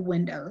is the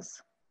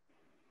windows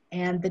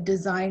and the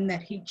design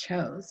that he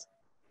chose.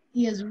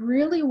 He is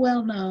really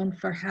well known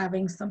for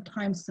having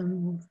sometimes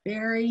some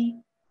very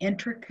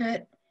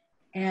intricate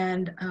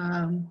and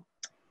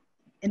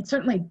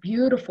certainly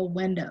beautiful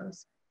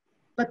windows.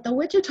 But the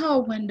Wichita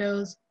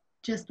windows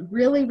just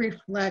really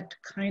reflect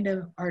kind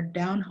of our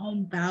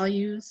down-home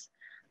values.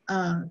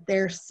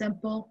 They're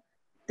simple,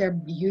 they're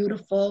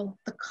beautiful.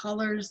 The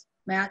colors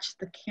match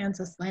the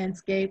Kansas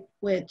landscape,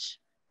 which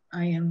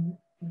I am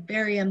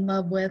very in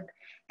love with.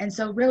 And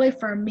so really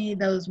for me,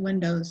 those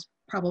windows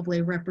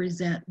probably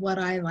represent what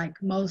I like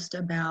most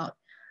about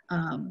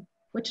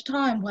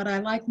Wichita, and what I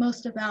like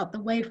most about the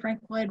way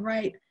Frank Lloyd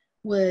Wright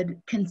would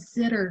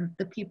consider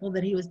the people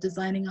that he was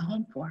designing a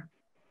home for.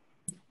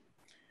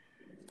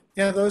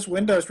 Yeah, those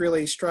windows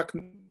really struck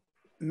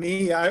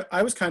me.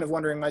 I was kind of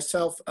wondering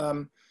myself,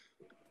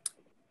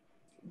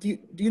 do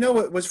you know,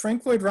 was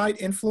Frank Lloyd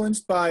Wright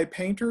influenced by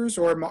painters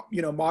or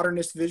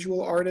modernist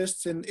visual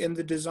artists in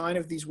the design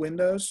of these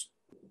windows?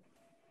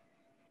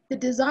 The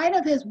design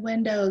of his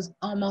windows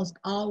almost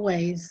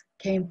always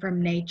came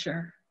from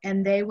nature,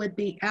 and they would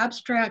be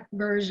abstract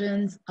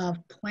versions of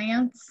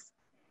plants.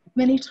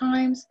 Many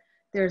times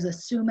there's a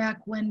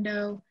sumac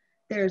window,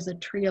 there's a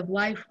tree of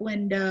life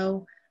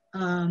window.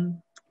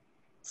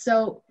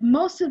 So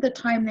most of the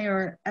time they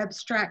are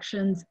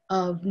abstractions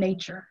of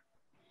nature.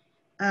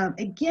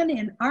 Again,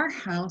 in our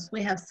house,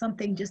 we have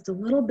something just a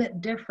little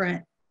bit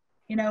different.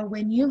 You know,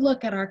 when you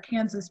look at our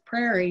Kansas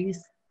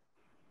prairies,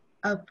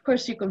 of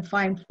course you can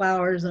find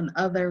flowers and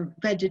other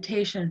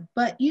vegetation,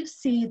 but you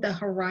see the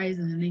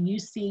horizon and you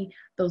see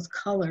those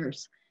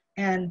colors.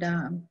 And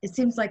it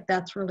seems like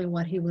that's really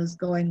what he was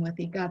going with.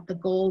 He got the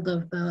gold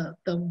of the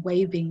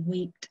waving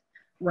wheat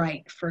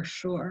right, for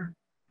sure.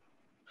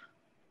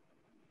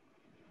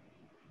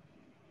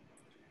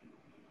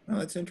 Oh,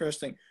 that's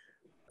interesting.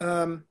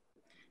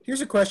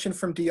 Here's a question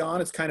from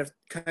Dion. It's kind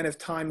of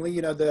timely.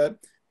 You know,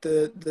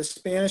 the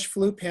Spanish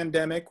flu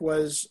pandemic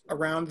was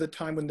around the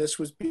time when this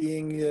was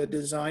being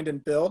designed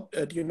and built.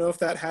 Do you know if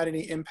that had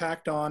any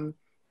impact on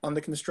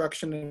the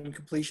construction and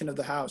completion of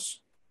the house?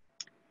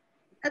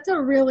 That's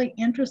a really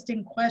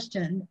interesting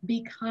question,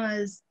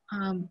 because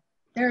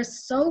there's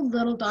so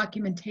little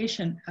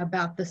documentation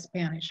about the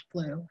Spanish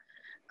flu.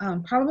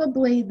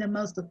 Probably the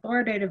most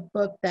authoritative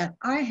book that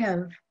I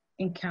have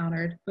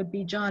encountered would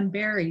be John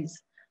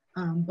Barry's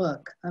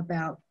book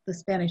about the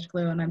Spanish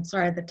flu, and I'm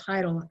sorry, the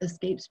title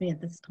escapes me at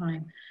this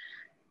time.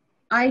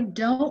 I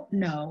don't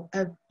know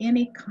of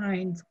any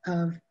kinds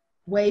of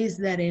ways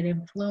that it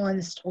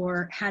influenced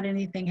or had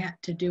anything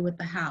to do with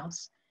the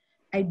house.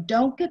 I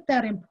don't get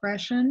that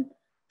impression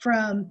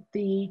from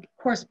the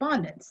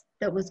correspondence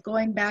that was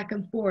going back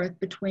and forth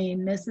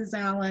between Mrs.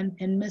 Allen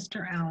and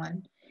Mr.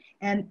 Allen.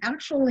 And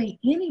actually,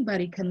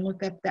 anybody can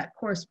look up that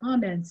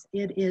correspondence.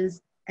 It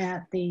is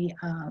at the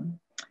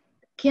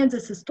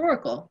Kansas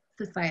Historical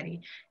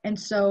Society. And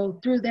so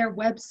through their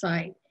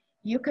website,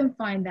 you can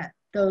find that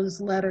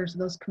those letters,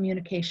 those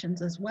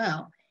communications as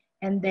well.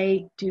 And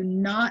they do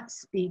not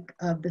speak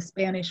of the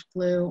Spanish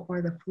flu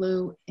or the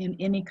flu in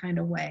any kind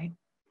of way.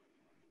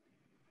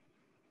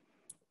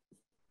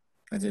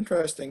 That's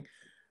interesting.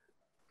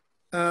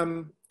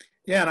 Yeah,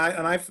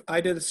 and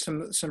I did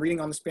some reading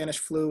on the Spanish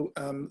flu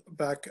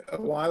back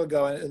a while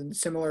ago, and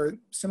similar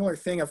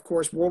thing. Of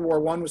course, World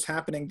War I was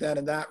happening then,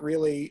 and that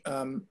really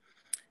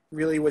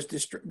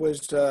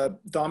was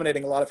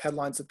dominating a lot of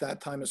headlines at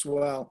that time as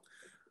well.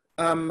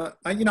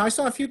 I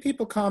saw a few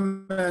people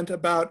comment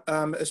about,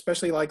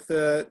 especially like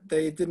the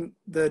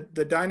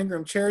dining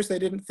room chairs, they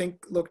didn't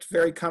think looked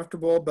very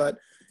comfortable, but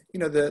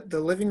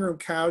the living room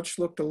couch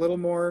looked a little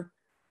more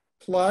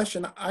plush,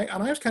 and I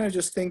was kind of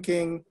just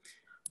thinking,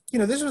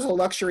 this was a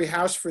luxury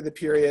house for the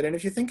period, and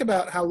if you think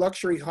about how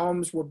luxury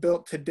homes were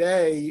built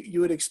today,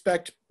 you would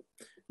expect,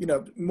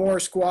 more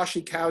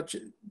squashy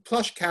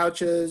plush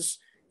couches,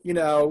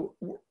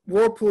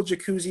 whirlpool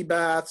jacuzzi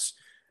baths.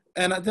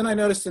 And then I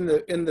noticed in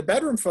the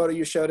bedroom photo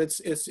you showed,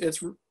 it's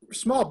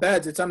small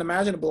beds. It's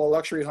unimaginable a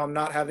luxury home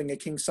not having a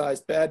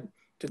king-sized bed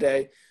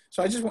today.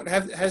 So I just want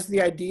has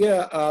the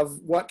idea of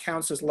what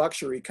counts as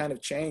luxury kind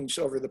of changed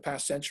over the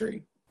past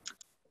century?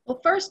 Well,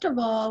 first of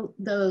all,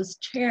 those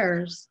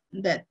chairs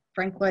that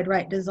Frank Lloyd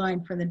Wright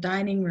designed for the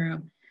dining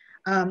room,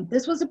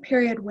 this was a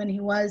period when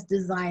he was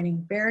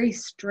designing very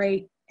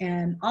straight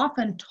and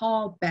often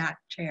tall back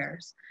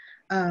chairs.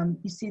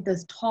 You see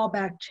those tall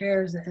back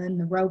chairs in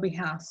the Roby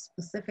House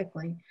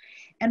specifically.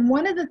 And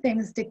one of the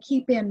things to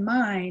keep in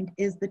mind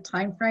is the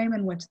time frame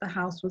in which the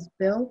house was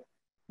built,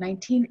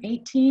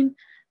 1918.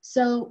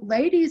 So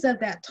ladies of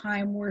that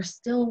time were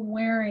still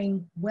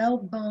wearing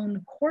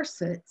well-bone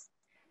corsets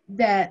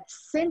that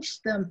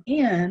cinched them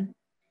in,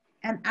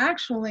 and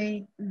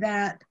actually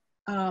that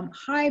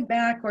high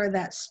back or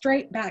that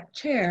straight back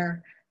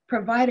chair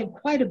provided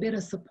quite a bit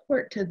of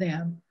support to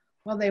them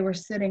while they were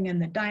sitting in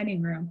the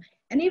dining room.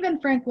 And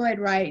even Frank Lloyd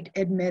Wright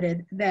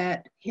admitted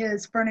that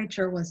his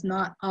furniture was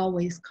not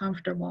always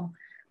comfortable,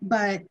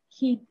 but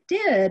he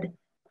did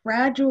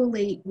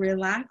gradually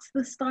relax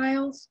the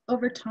styles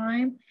over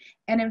time.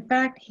 And in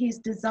fact, he's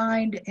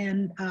designed,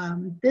 and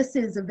this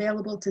is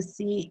available to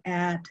see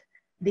at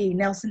the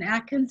Nelson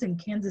Atkins in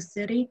Kansas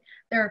City.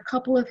 There are a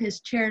couple of his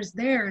chairs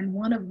there, and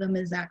one of them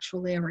is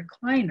actually a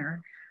recliner.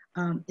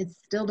 It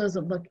still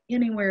doesn't look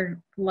anywhere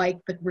like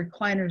the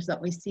recliners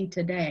that we see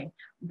today,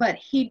 but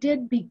he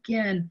did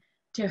begin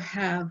to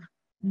have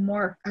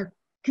more, or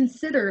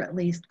consider at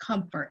least,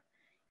 comfort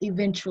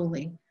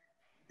eventually.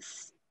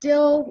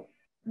 Still,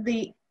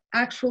 the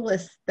actual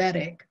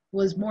aesthetic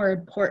was more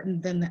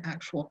important than the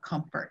actual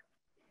comfort.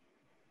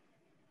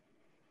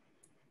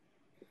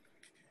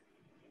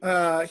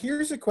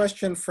 Here's a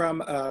question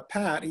from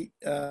Pat.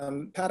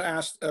 Pat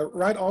asked,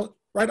 Wright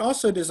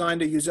also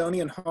designed a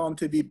Usonian home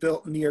to be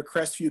built near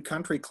Crestview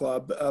Country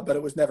Club, but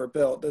it was never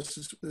built. This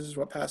is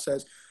what Pat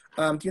says.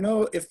 Do you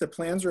know if the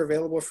plans are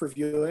available for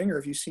viewing, or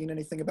have you seen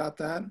anything about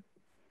that?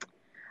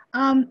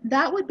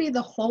 That would be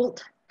the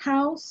Holt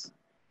House.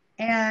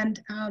 And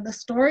the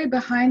story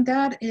behind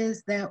that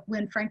is that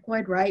when Frank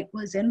Lloyd Wright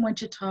was in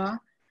Wichita,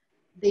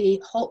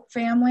 the Holt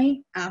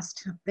family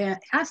asked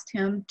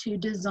him to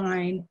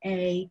design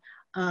an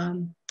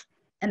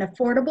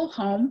affordable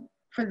home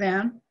for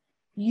them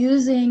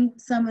using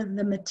some of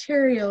the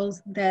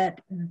materials that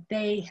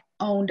they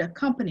owned a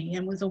company,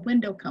 and was a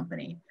window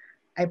company.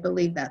 I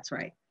believe that's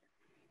right.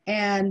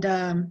 And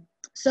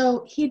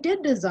so he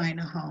did design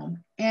a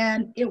home,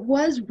 and it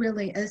was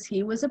really as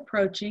he was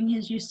approaching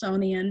his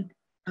Usonian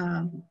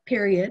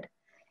period.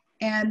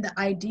 And the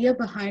idea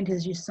behind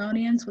his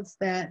Usonians was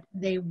that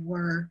they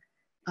were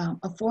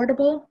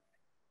affordable.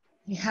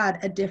 He had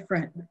a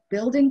different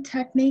building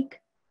technique,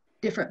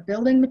 different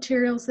building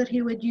materials that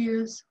he would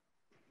use,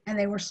 and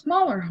they were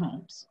smaller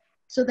homes.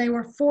 So they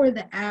were for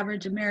the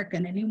average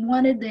American, and he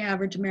wanted the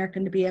average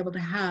American to be able to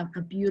have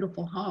a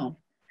beautiful home.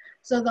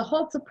 So the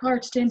Holtz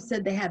approached him,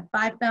 said they had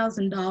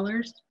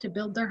 $5,000 to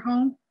build their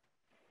home.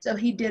 So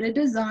he did a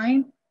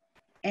design,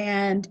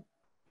 and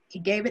he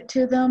gave it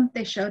to them.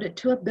 They showed it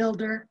to a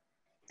builder,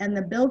 and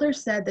the builder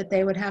said that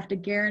they would have to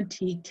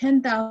guarantee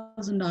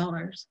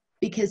 $10,000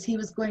 because he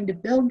was going to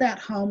build that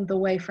home the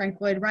way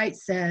Frank Lloyd Wright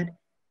said,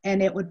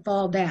 and it would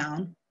fall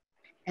down,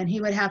 and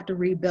he would have to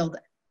rebuild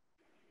it.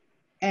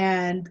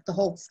 And the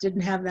Holtz didn't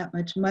have that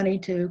much money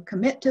to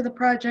commit to the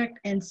project,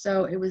 and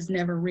so it was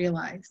never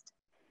realized.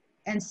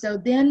 And so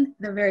then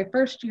the very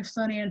first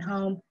Usonian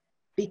home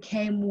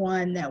became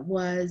one that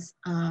was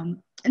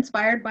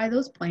inspired by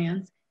those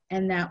plans,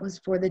 and that was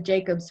for the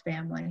Jacobs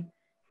family.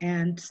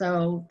 And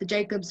so the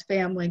Jacobs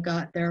family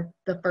got the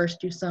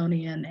first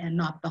Usonian, and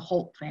not the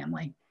Holt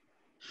family.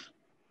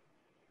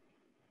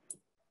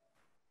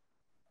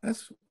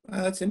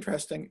 That's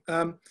interesting.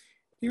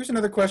 Here's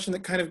another question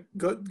that kind of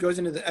goes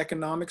into the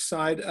economic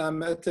side.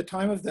 At the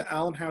time of the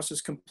Allen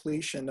House's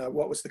completion,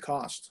 what was the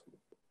cost?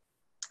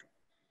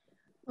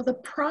 Well, the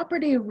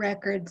property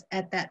records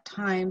at that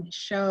time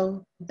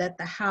show that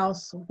the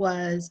house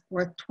was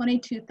worth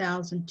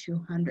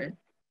 $22,200.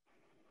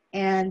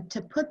 And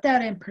to put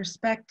that in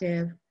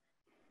perspective,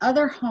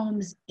 other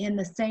homes in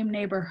the same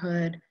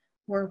neighborhood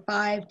were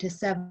 $5,000 to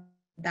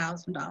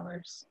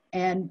 $7,000,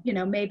 and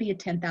maybe a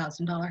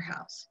 $10,000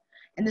 house.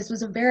 And this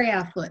was a very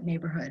affluent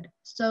neighborhood.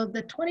 So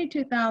the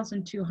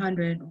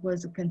 $22,200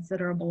 was a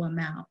considerable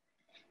amount.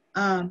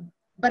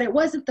 But it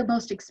wasn't the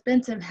most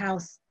expensive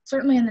house,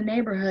 certainly in the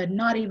neighborhood,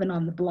 not even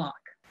on the block.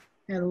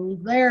 A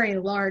very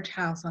large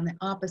house on the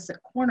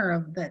opposite corner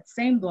of that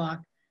same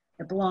block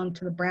that belonged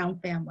to the Brown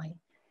family.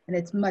 And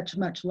it's much,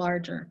 much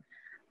larger.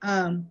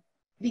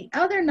 The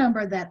other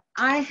number that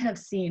I have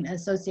seen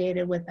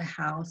associated with the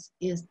house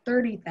is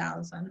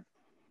 $30,000.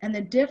 And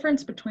the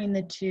difference between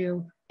the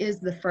two is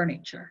the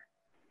furniture.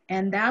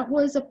 And that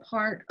was a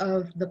part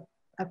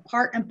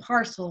and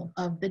parcel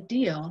of the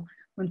deal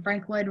when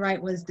Frank Lloyd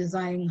Wright was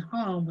designing the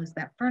home, was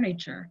that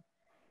furniture.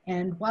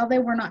 And while they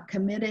were not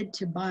committed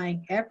to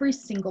buying every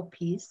single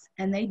piece,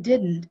 and they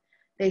didn't,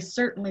 they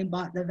certainly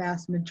bought the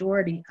vast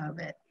majority of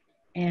it.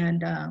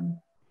 And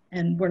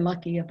we're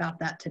lucky about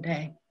that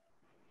today.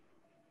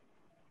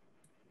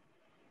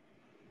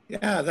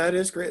 Yeah, that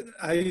is great.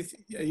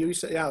 You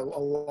said, yeah,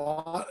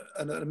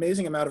 an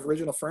amazing amount of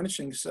original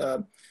furnishings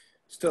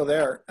still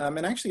there.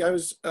 And actually, I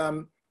was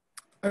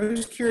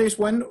curious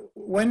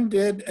when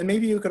did, and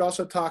maybe you could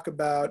also talk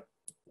about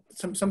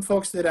some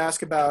folks that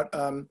ask about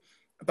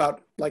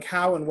like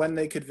how and when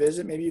they could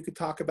visit. Maybe you could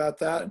talk about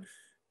that.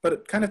 But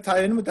it kind of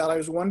tied in with that. I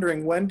was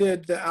wondering, when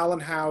did the Allen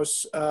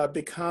House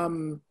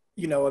become,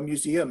 a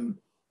museum?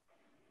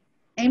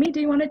 Amy, do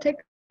you want to take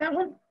that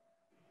one?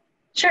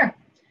 Sure.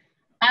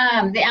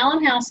 The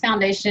Allen House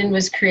Foundation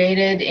was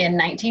created in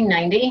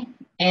 1990,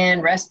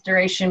 and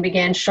restoration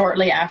began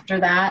shortly after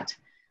that.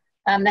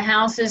 The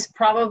house is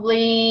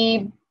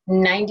probably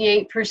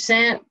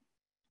 98%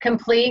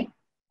 complete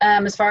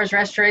as far as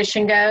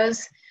restoration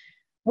goes.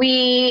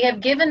 We have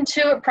given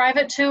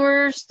private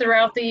tours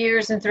throughout the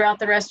years and throughout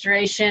the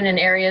restoration in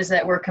areas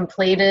that were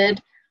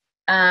completed.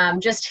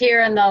 Just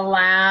here in the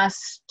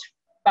last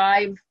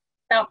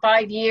about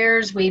 5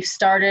 years, we've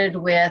started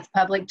with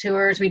public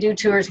tours. We do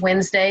tours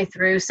Wednesday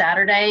through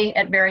Saturday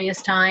at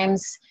various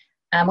times.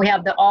 We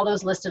have all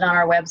those listed on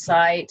our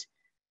website.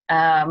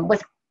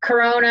 With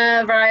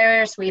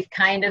coronavirus, we've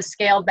kind of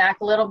scaled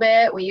back a little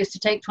bit. We used to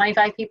take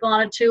 25 people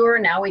on a tour.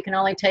 Now we can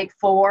only take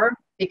 4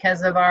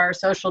 because of our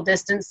social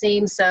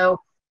distancing. So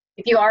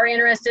if you are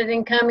interested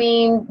in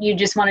coming, you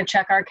just want to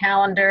check our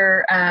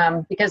calendar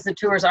because the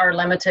tours are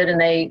limited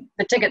and the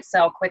tickets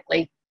sell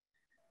quickly.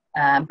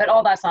 But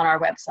all that's on our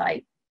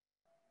website.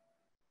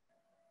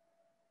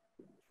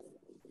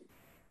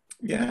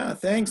 Yeah,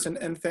 thanks,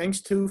 and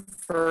thanks too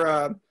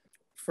for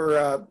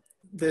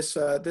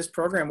this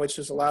program, which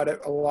has allowed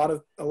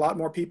a lot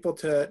more people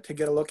to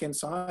get a look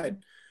inside.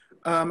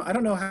 I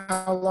don't know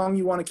how long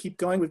you want to keep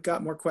going. We've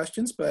got more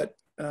questions, but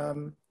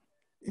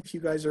if you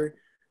guys are,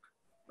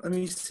 let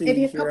me see.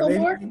 Maybe a couple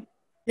more.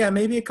 Yeah,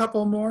 maybe a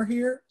couple more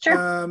here.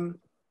 Sure.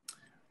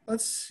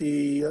 Let's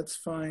see. Let's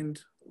find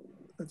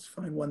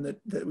one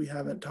that we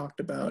haven't talked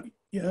about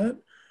yet.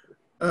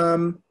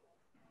 Another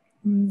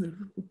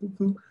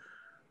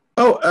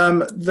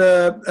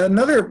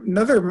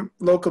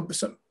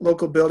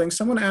local building.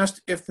 Someone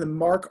asked if the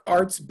Mark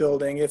Arts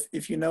building,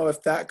 if you know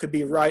if that could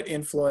be Wright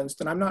influenced,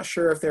 and I'm not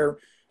sure if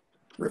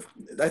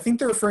I think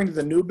they're referring to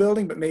the new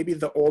building, but maybe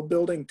the old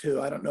building too.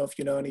 I don't know if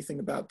you know anything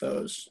about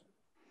those.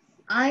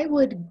 I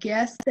would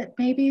guess that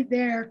maybe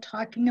they're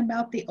talking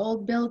about the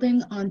old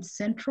building on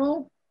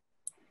Central.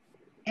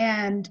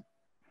 And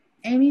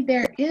Amy,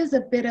 there is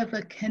a bit of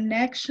a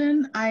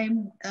connection.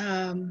 I'm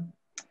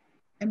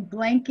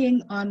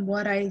blanking on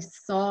what I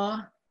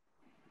saw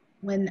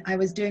when I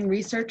was doing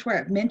research where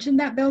it mentioned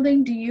that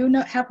building. Do you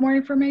have more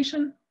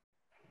information?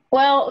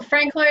 Well,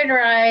 Frank Lloyd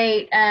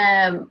Wright,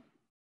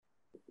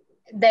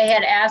 they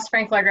had asked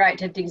Frank Lloyd Wright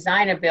to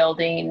design a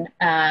building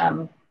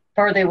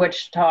for the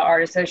Wichita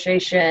Art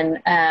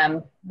Association,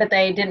 but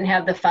they didn't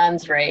have the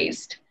funds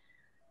raised.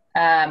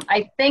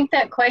 I think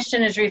that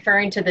question is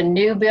referring to the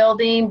new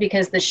building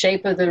because the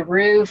shape of the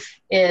roof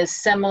is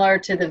similar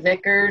to the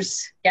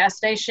Vickers gas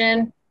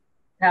station,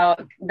 how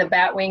the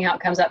bat wing, how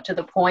it comes up to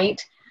the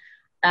point.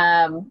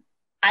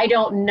 I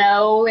don't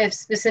know if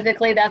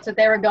specifically that's what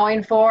they were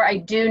going for. I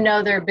do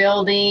know their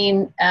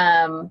building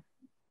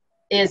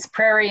is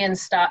prairie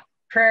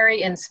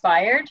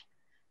inspired.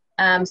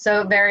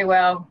 So very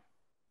well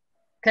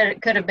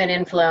could have been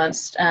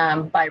influenced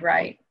by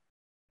Wright.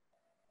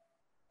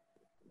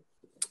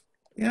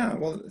 Yeah,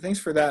 well, thanks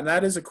for that. And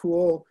that is a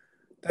cool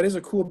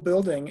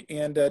building,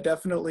 and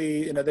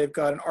definitely, they've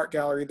got an art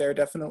gallery there.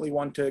 Definitely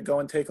want to go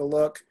and take a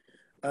look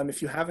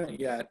if you haven't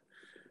yet.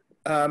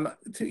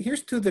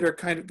 Here's two that are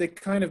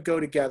kind of go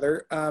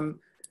together.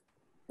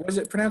 Was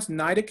it pronounced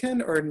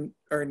Niedecken or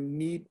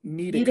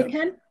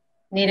Niedecken?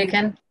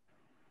 Niedecken.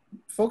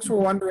 Folks were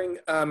wondering,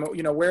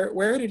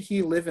 where did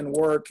he live and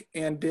work,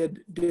 and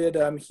did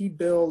he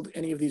build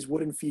any of these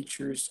wooden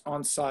features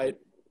on site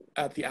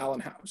at the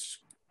Allen House?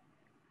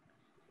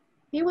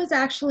 He was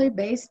actually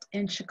based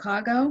in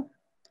Chicago.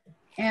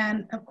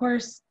 And of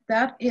course,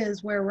 that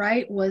is where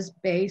Wright was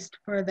based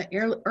for the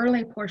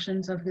early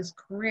portions of his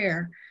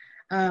career.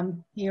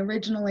 He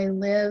originally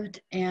lived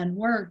and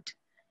worked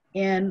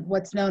in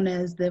what's known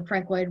as the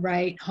Frank Lloyd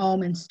Wright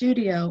home and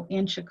studio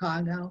in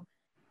Chicago.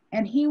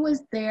 And he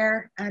was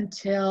there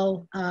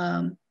until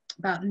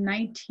about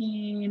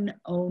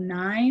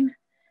 1909.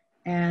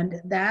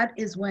 And that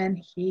is when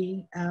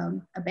he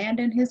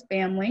abandoned his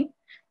family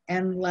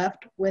and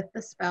left with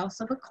the spouse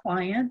of a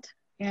client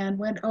and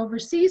went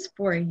overseas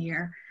for a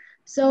year.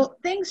 So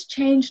things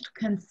changed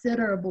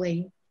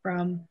considerably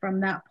from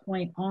that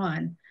point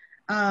on.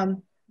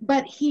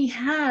 But he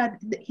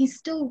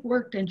still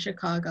worked in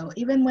Chicago.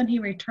 Even when he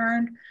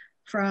returned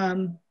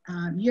from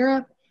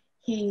Europe,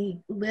 he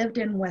lived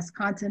in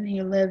Wisconsin.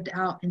 He lived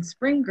out in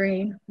Spring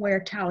Green, where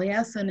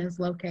Taliesin is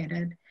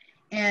located.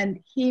 And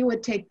he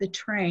would take the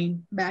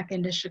train back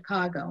into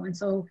Chicago. And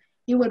so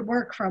he would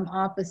work from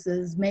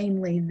offices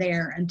mainly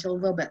there until a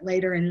little bit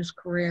later in his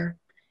career.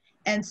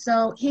 And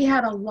so he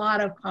had a lot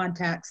of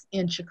contacts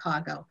in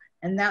Chicago.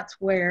 And that's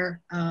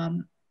where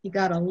he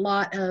got a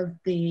lot of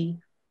the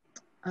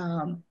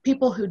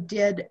people who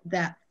did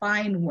that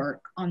fine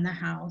work on the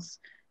house,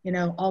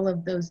 all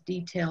of those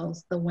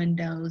details, the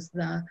windows,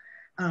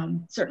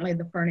 certainly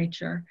the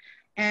furniture.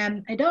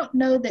 And I don't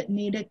know that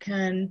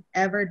Niedecken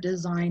ever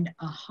designed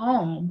a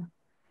home,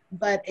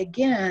 but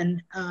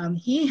again,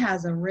 he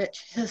has a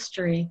rich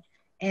history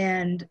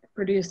and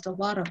produced a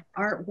lot of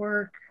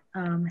artwork,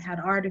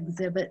 had art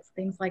exhibits,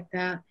 things like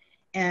that.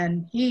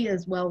 And he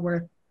is well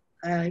worth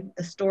a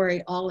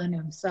story all in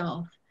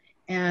himself.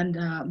 And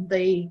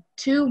the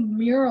two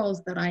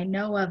murals that I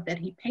know of that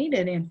he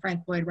painted in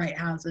Frank Lloyd Wright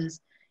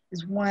houses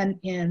is one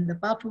in the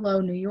Buffalo,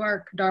 New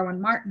York, Darwin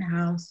Martin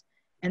House,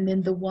 and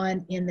then the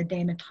one in the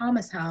Dana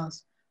Thomas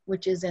House,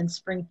 which is in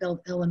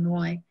Springfield,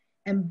 Illinois.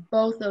 And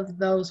both of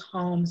those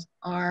homes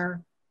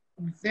are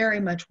very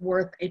much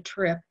worth a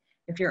trip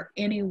if you're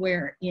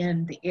anywhere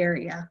in the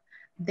area.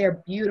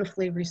 They're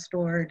beautifully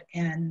restored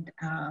and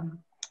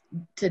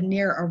to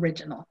near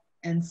original.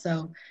 And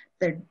so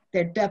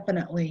they're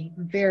definitely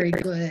very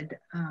good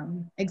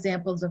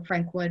examples of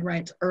Frank Lloyd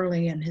Wright's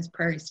early and his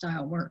prairie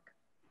style work.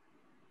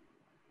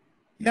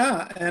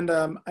 Yeah, and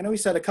I know we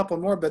said a couple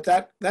more, but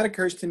that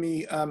occurs to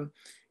me.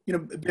 You know,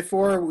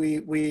 before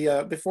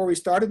we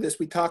started this,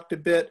 we talked a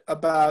bit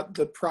about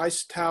the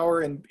Price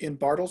Tower in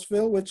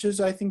Bartlesville, which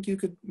is, I think you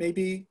could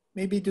maybe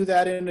do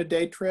that in a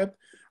day trip.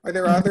 Are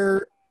there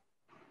other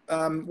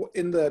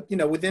in the, you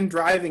know, within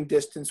driving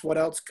distance, what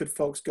else could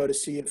folks go to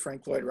see at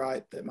Frank Lloyd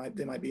Wright that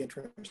they might be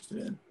interested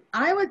in?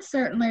 I would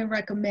certainly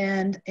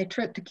recommend a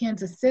trip to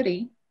Kansas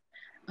City.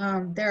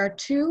 There are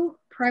 2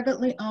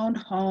 privately owned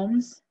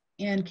homes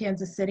in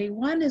Kansas City.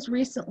 One has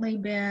recently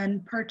been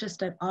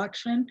purchased at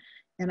auction,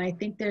 and I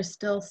think there's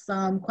still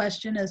some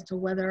question as to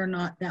whether or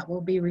not that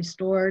will be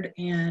restored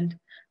and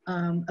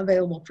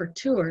available for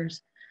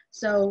tours.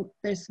 So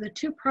there's the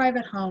 2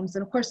 private homes,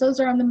 and of course those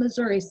are on the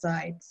Missouri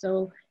side.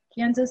 So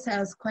Kansas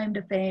has claim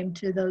to fame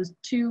to those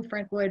 2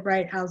 Frank Lloyd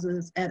Wright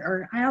houses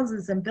or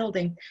houses and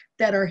buildings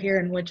that are here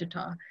in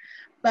Wichita.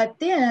 But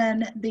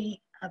then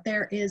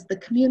there is the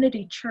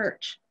community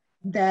church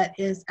that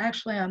is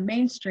actually on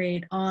Main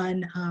Street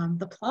on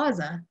the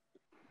plaza.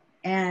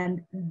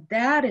 And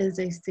that is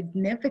a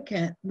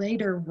significant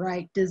later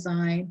Wright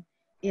design.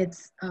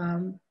 It's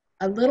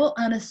a little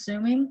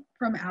unassuming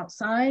from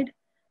outside.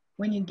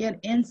 When you get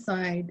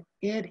inside,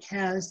 it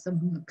has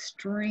some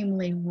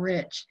extremely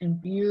rich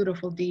and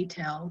beautiful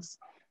details.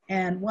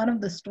 And one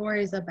of the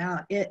stories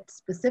about it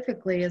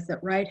specifically is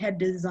that Wright had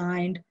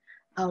designed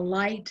a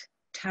light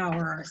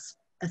tower,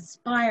 a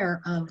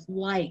spire of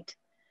light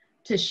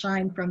to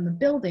shine from the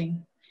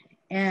building.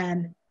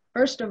 And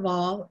first of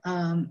all,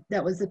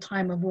 that was the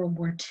time of World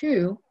War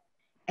II,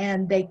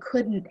 and they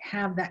couldn't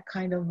have that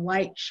kind of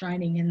light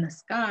shining in the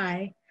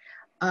sky.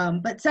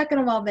 But second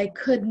of all, they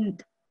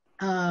couldn't,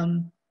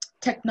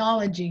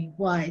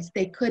 technology-wise,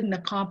 they couldn't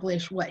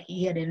accomplish what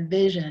he had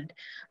envisioned.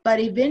 But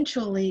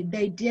eventually,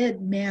 they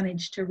did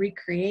manage to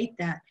recreate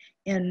that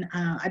in,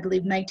 I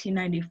believe,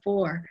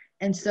 1994.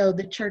 And so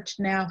the church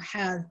now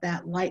has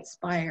that light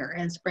spire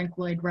as Frank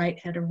Lloyd Wright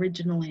had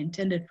originally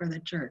intended for the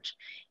church.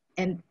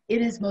 And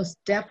it is most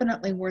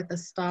definitely worth a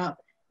stop.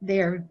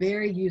 They are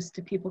very used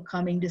to people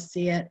coming to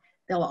see it.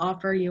 They'll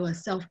offer you a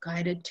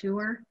self-guided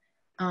tour.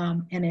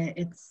 And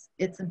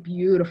it's a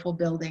beautiful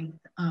building,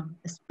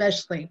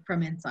 especially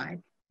from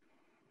inside.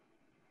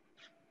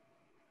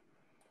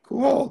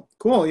 Cool,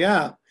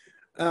 yeah.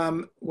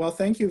 Well,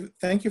 thank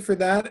you for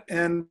that.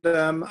 And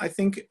I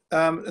think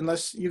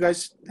unless you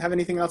guys have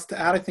anything else to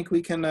add, I think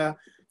we can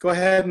go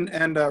ahead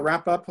and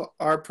wrap up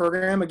our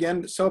program.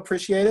 Again, so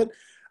appreciate it.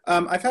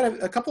 I've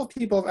had a couple of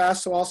people have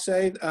asked, so I'll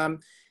say,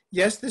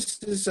 yes,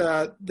 this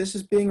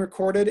is being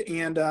recorded,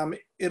 and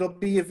it'll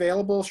be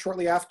available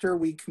shortly after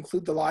we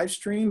conclude the live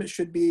stream. It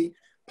should be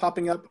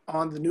popping up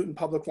on the Newton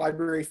Public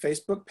Library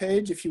Facebook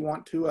page if you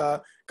want to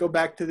go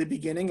back to the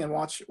beginning and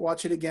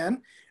watch it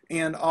again.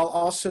 And I'll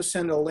also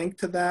send a link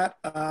to that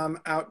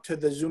out to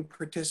the Zoom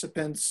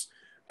participants,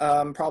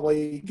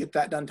 probably get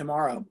that done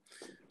tomorrow.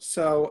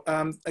 So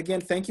again,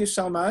 thank you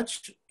so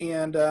much.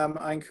 And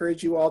I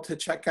encourage you all to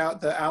check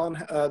out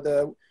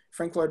the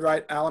Frank Lloyd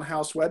Wright Allen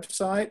House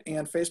website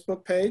and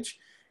Facebook page,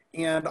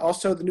 and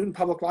also the Newton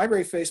Public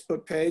Library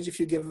Facebook page. If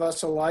you give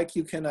us a like,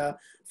 you can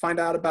find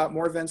out about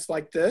more events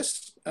like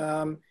this.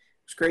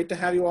 It's great to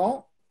have you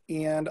all,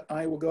 and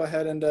I will go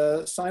ahead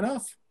and sign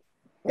off.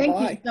 Thank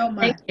you so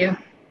much. Thank you.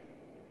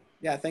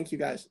 Yeah, thank you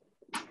guys.